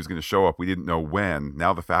knew he was going to show up. We didn't know when.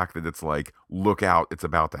 Now the fact that it's like, look out, it's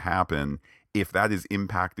about to happen. If that is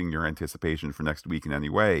impacting your anticipation for next week in any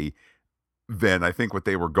way, then I think what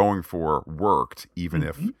they were going for worked, even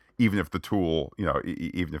if the tool,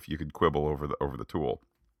 even if you could quibble over the tool.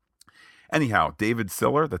 Anyhow, David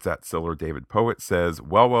Siller, that's at Siller David Poet, says,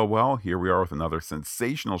 well, here we are with another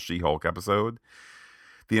sensational She-Hulk episode.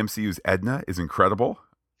 The MCU's Edna is incredible.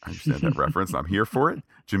 I understand that reference. I'm here for it.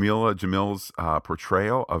 Jamil's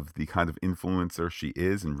portrayal of the kind of influencer she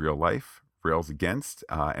is in real life, rails against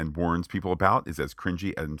and warns people about, is as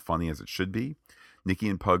cringy and funny as it should be. Nikki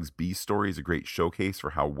and Pug's B story is a great showcase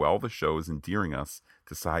for how well the show is endearing us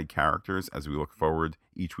to side characters as we look forward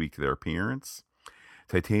each week to their appearance.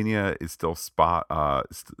 Titania is still spot on.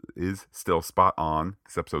 This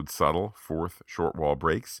episode's subtle fourth short wall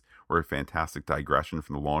breaks were a fantastic digression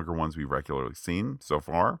from the longer ones we've regularly seen so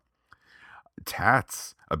far.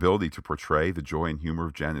 Tat's ability to portray the joy and humor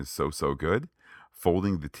of Jen is so good.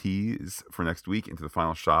 Folding the tease for next week into the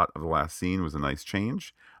final shot of the last scene was a nice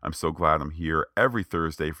change. I'm so glad I'm here every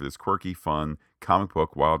Thursday for this quirky, fun comic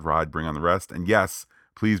book wild ride. Bring on the rest. And yes,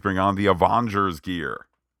 please bring on the Avengers gear.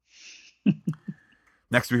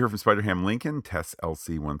 Next, we hear from Spider-Ham Lincoln, Tess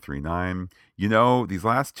LC139. These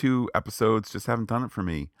last two episodes just haven't done it for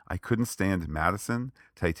me. I couldn't stand Madison.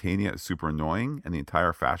 Titania is super annoying, and the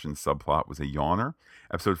entire fashion subplot was a yawner.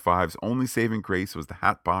 Episode 5's only saving grace was the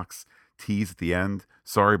Hatbox tease at the end.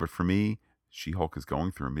 Sorry, but for me, She-Hulk is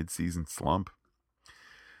going through a mid-season slump.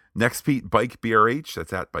 Next, Pete, Bike BRH,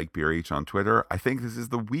 that's at Bike BRH on Twitter. I think this is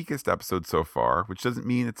the weakest episode so far, which doesn't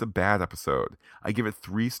mean it's a bad episode. I give it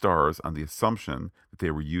 3 stars on the assumption that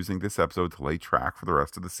they were using this episode to lay track for the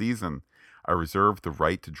rest of the season. I reserve the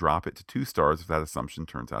right to drop it to 2 stars if that assumption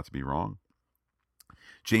turns out to be wrong.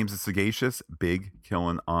 James is Sagacious, Big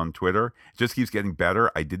Killin' on Twitter. It just keeps getting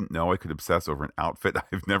better. I didn't know I could obsess over an outfit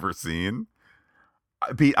I've never seen.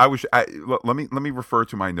 Pete, let me refer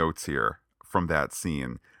to my notes here from that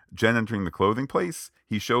scene. Jen entering the clothing place.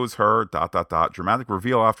 He shows her ... dramatic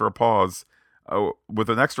reveal after a pause. Oh, with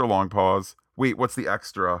an extra long pause. Wait, what's the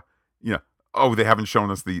extra? Oh, they haven't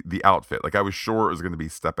shown us the outfit. Like I was sure it was going to be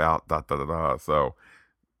step out ... So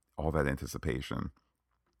all that anticipation.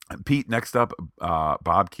 Pete, next up,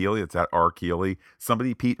 Bob Keeley. It's at R Keeley.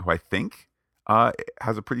 Somebody, Pete, who I think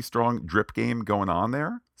has a pretty strong drip game going on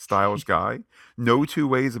there. Stylish guy. No two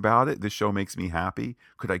ways about it. This show makes me happy.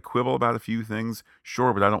 Could I quibble about a few things?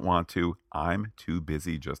 Sure, but I don't want to. I'm too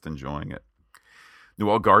busy just enjoying it.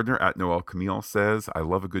 Noel Gardner at Noel Camille says, I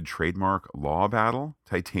love a good trademark law battle.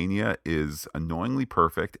 Titania is annoyingly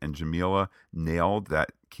perfect, and Jamila nailed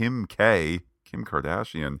that Kim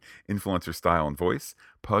Kardashian influencer style and voice.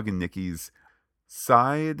 Pug and Nikki's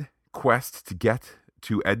side quest to get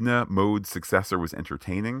to Edna Mode's successor was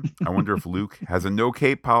entertaining. I wonder if Luke has a no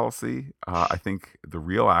cape policy. I think the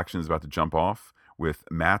real action is about to jump off with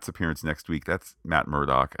Matt's appearance next week. That's Matt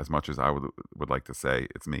Murdock, as much as I would like to say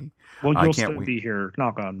it's me. Well, you'll still be here.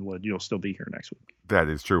 Knock on wood. You'll still be here next week. That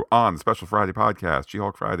is true. On the Special Friday podcast,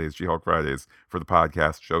 She-Hulk Fridays for the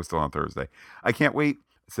podcast. Show still on Thursday. I can't wait,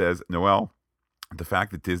 says Noel. The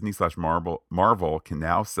fact that Disney/Marvel can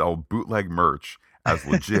now sell bootleg merch as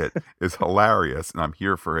legit is hilarious, and I'm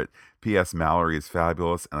here for it. P.S. Mallory is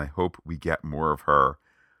fabulous, and I hope we get more of her.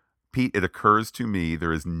 Pete, it occurs to me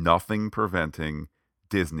there is nothing preventing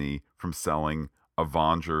Disney from selling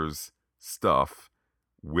Avengers stuff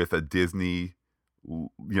with a Disney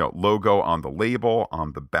logo on the label,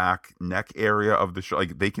 on the back neck area of the show.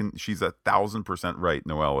 Like they can, she's 1,000% right.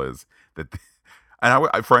 Noelle is that. And I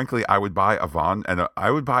would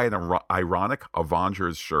buy an ironic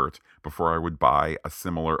Avengers shirt before I would buy a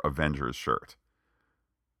similar Avengers shirt.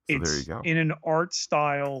 So there you go. In an art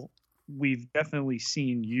style we've definitely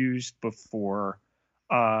seen used before.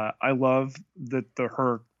 I love that the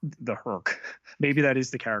Herc, maybe that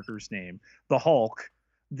is the character's name, the Hulk,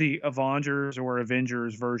 the Avengers or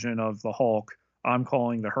Avengers version of the Hulk, I'm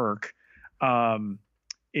calling the Herc,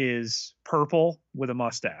 is purple with a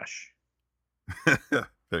mustache. There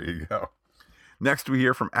you go. Next, we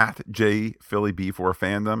hear from @JPhillyB4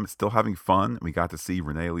 Fandom. Still having fun. We got to see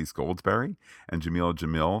Renee Elise Goldsberry and Jamil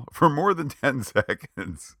Jamil for more than 10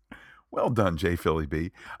 seconds. Well done,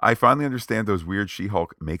 JPhillyB. I finally understand those weird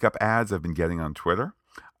She-Hulk makeup ads I've been getting on Twitter.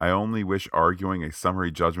 I only wish arguing a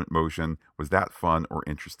summary judgment motion was that fun or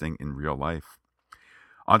interesting in real life.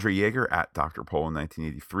 Andre Yeager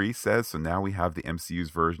 @DrPolo1983 says, so now we have the MCU's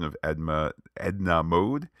version of Edna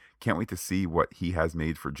Mode. Can't wait to see what he has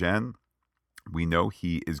made for Jen. We know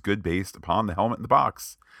he is good based upon the helmet in the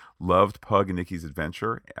box. Loved Pug and Nikki's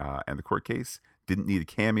adventure and the court case. Didn't need a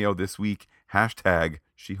cameo this week.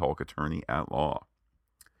 #She-Hulk Attorney at Law.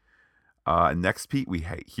 Next, Pete, we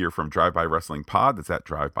hear from Drive By Wrestling Pod. That's at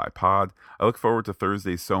Drive By Pod. I look forward to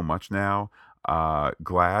Thursdays so much now.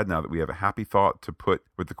 Glad now that we have a happy thought to put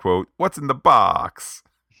with the quote, "What's in the box?"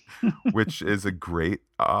 which is a great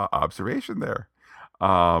observation there.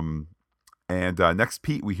 Next,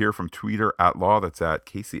 Pete, we hear from Tweeter at Law. That's at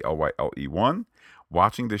KCLYLE1.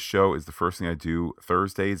 Watching this show is the first thing I do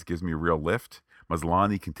Thursdays. It gives me a real lift.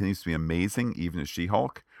 Maslany continues to be amazing, even as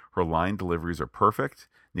She-Hulk. Her line deliveries are perfect.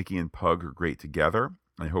 Nikki and Pug are great together.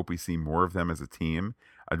 I hope we see more of them as a team.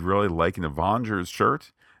 I'd really like an Avengers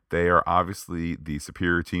shirt. They are obviously the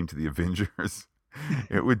superior team to the Avengers.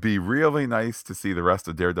 It would be really nice to see the rest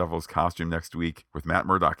of Daredevil's costume next week with Matt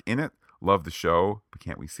Murdock in it. Love the show, but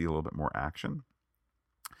can't we see a little bit more action?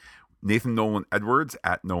 Nathan Nolan Edwards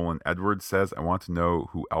 @Nolan Edwards says, I want to know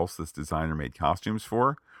who else this designer made costumes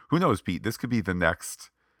for. Who knows, Pete? This could be the next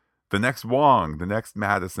Wong, the next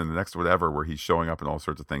Madison, the next whatever, where he's showing up in all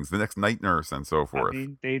sorts of things, the next Night Nurse and so forth. I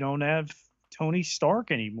mean, they don't have Tony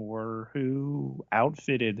Stark anymore, who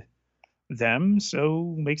outfitted them,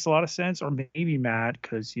 so makes a lot of sense. Or maybe Matt,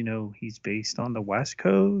 because he's based on the West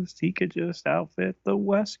Coast, he could just outfit the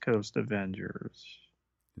West Coast Avengers.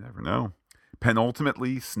 You never know.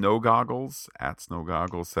 Penultimately, Snow Goggles @Snow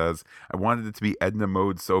Goggles says, I wanted it to be Edna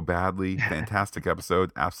Mode so badly. Fantastic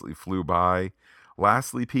episode. Absolutely flew by.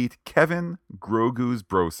 Lastly, Pete, Kevin Grogu's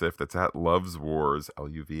Brosif, that's at Loves Wars,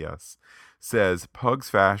 LUVS, says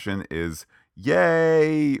Pug's fashion is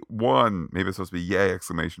yay one. Maybe it's supposed to be yay !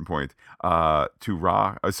 To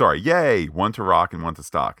rock. Yay! One to rock and one to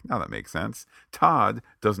stock. Now that makes sense. Todd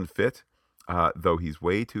doesn't fit. Though he's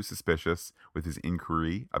way too suspicious with his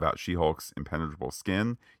inquiry about She-Hulk's impenetrable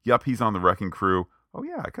skin. Yup, he's on the Wrecking Crew. Oh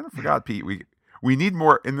yeah, I kind of forgot, Pete. We need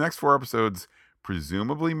more in the next 4 episodes.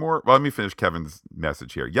 Presumably more. Well, let me finish Kevin's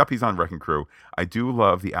message here. Yup, he's on Wrecking Crew. I do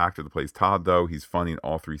love the actor that plays Todd, though. He's funny in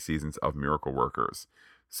all 3 seasons of Miracle Workers.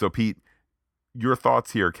 So, Pete, your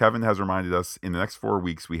thoughts here. Kevin has reminded us in the next 4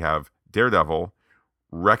 weeks we have Daredevil,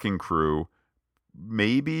 Wrecking Crew,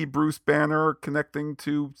 maybe Bruce Banner connecting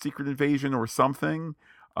to Secret Invasion or something,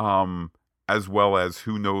 as well as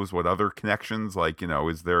who knows what other connections, like,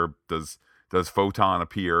 does Photon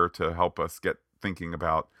appear to help us get thinking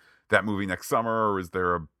about that movie next summer, or is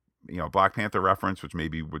there a Black Panther reference which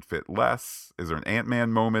maybe would fit less? Is there an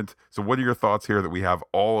Ant-Man moment? So what are your thoughts here that we have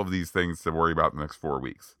all of these things to worry about in the next 4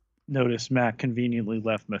 weeks? Notice Matt conveniently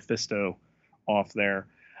left Mephisto off there.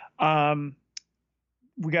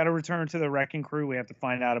 We got to return to the Wrecking Crew. We have to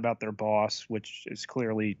find out about their boss, which is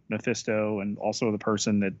clearly Mephisto, and also the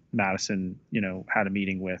person that Madison, had a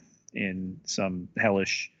meeting with in some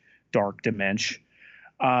hellish dark dimension.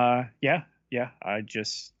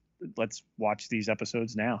 Let's watch these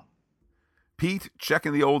episodes now. Pete,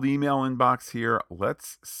 checking the old email inbox here.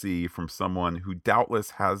 Let's see from someone who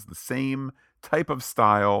doubtless has the same type of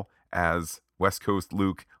style as West Coast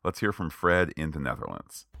Luke. Let's hear from Fred in the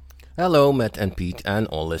Netherlands. Hello, Matt and Pete and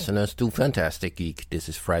all listeners to Fantastic Geek. This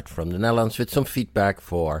is Fred from the Netherlands with some feedback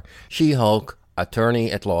for She-Hulk,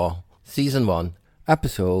 Attorney at Law, Season 1,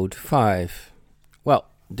 Episode 5. Well,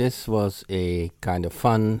 this was a kind of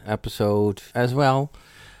fun episode as well.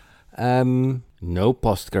 No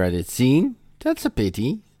post-credit scene. That's a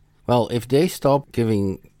pity. Well, if they stop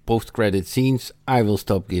giving post-credit scenes, I will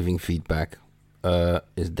stop giving feedback.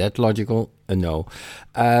 Is that logical? No.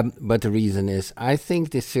 But the reason is, I think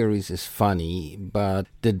this series is funny, but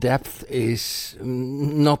the depth is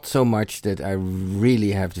not so much that I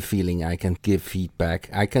really have the feeling I can give feedback.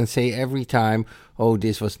 I can say every time, oh,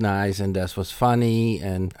 this was nice and this was funny,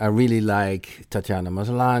 and I really like Tatiana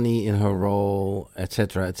Maslany in her role,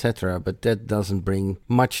 etc., etc., but that doesn't bring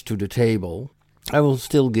much to the table. I will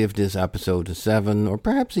still give this episode a 7 or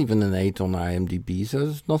perhaps even an 8 on IMDb, so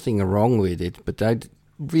there's nothing wrong with it, but I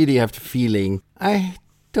really have the feeling I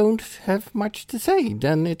don't have much to say.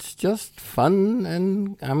 Then it's just fun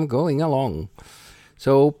and I'm going along.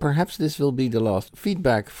 So perhaps this will be the last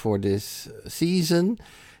feedback for this season.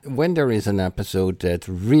 When there is an episode that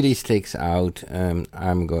really sticks out,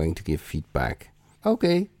 I'm going to give feedback.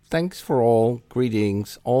 Okay, thanks for all.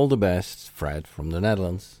 Greetings. All the best. Fred from the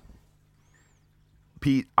Netherlands.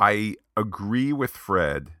 Pete, I agree with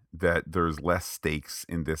Fred that there's less stakes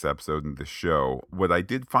in this episode in this show. What I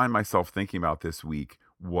did find myself thinking about this week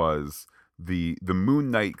was the Moon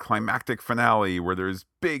Knight climactic finale, where there's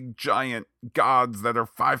big giant gods that are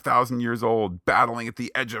 5,000 years old battling at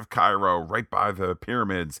the edge of Cairo right by the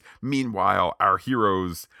pyramids. Meanwhile, our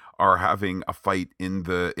heroes are having a fight in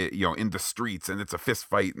the streets, and it's a fist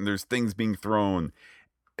fight, and there's things being thrown.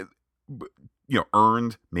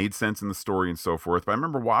 Earned, made sense in the story and so forth. But I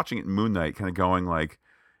remember watching it in Moon Knight kind of going like,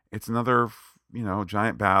 it's another,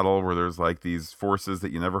 giant battle where there's like these forces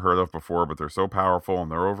that you never heard of before, but they're so powerful and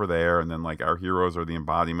they're over there. And then like our heroes are the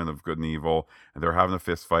embodiment of good and evil, and they're having a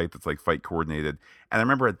fist fight that's like fight coordinated. And I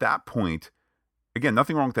remember at that point, again,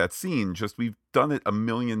 nothing wrong with that scene, just we've done it a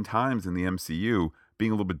million times in the MCU,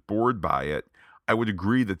 being a little bit bored by it. I would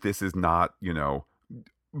agree that this is not,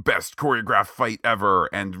 best choreographed fight ever,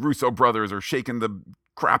 and Russo brothers are shaking the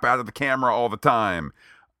crap out of the camera all the time.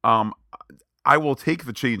 I will take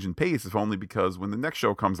the change in pace, if only because when the next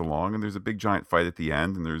show comes along and there's a big giant fight at the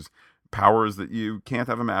end and there's powers that you can't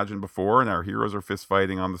have imagined before and our heroes are fist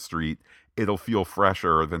fighting on the street, it'll feel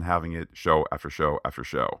fresher than having it show after show after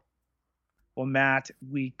show. Well, Matt,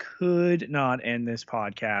 we could not end this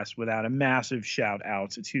podcast without a massive shout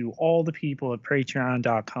out to all the people at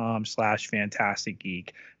patreon.com/fantasticgeek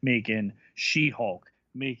making She-Hulk,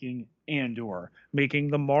 making Andor, making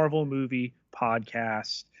the Marvel movie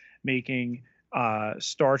podcast, making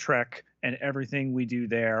Star Trek and everything we do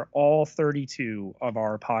there, all 32 of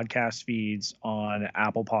our podcast feeds on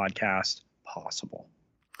Apple Podcast possible.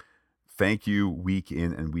 Thank you week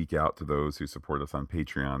in and week out to those who support us on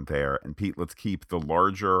Patreon there. And Pete, let's keep the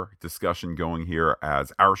larger discussion going here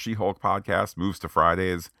as our She-Hulk podcast moves to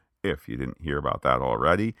Fridays, if you didn't hear about that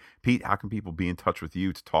already. Pete, how can people be in touch with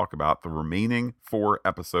you to talk about the remaining 4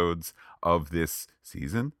 episodes of this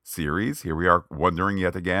series? Here we are wondering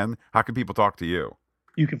yet again, how can people talk to you?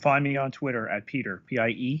 You can find me on Twitter at Peter,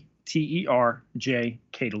 PIETERJ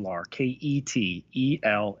Ketelaar,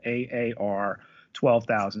 KETELAAR.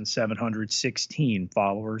 12,716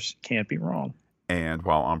 followers. Can't be wrong. And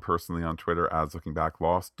while I'm personally on Twitter as Looking Back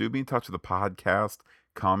Lost, do be in touch with the podcast.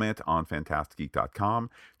 Comment on fantasticgeek.com.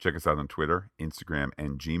 Check us out on Twitter, Instagram,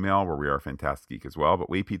 and Gmail, where we are Fantastic Geek as well. But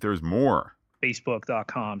wait, Pete, there's more.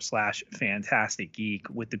 Facebook.com/fantasticgeek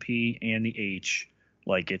with the P and the H,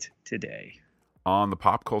 like it today. On the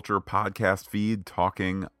Pop Culture Podcast feed,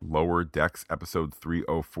 talking Lower Decks episode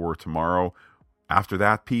 304 tomorrow. After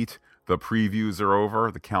that, Pete, the previews are over.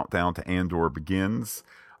 The countdown to Andor begins.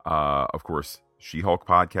 Of course, She-Hulk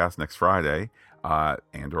podcast next Friday,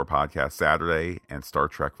 Andor podcast Saturday, and Star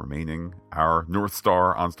Trek remaining our North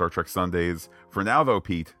Star on Star Trek Sundays. For now, though,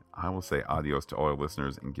 Pete, I will say adios to all our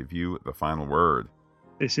listeners and give you the final word.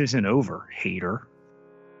 This isn't over, hater.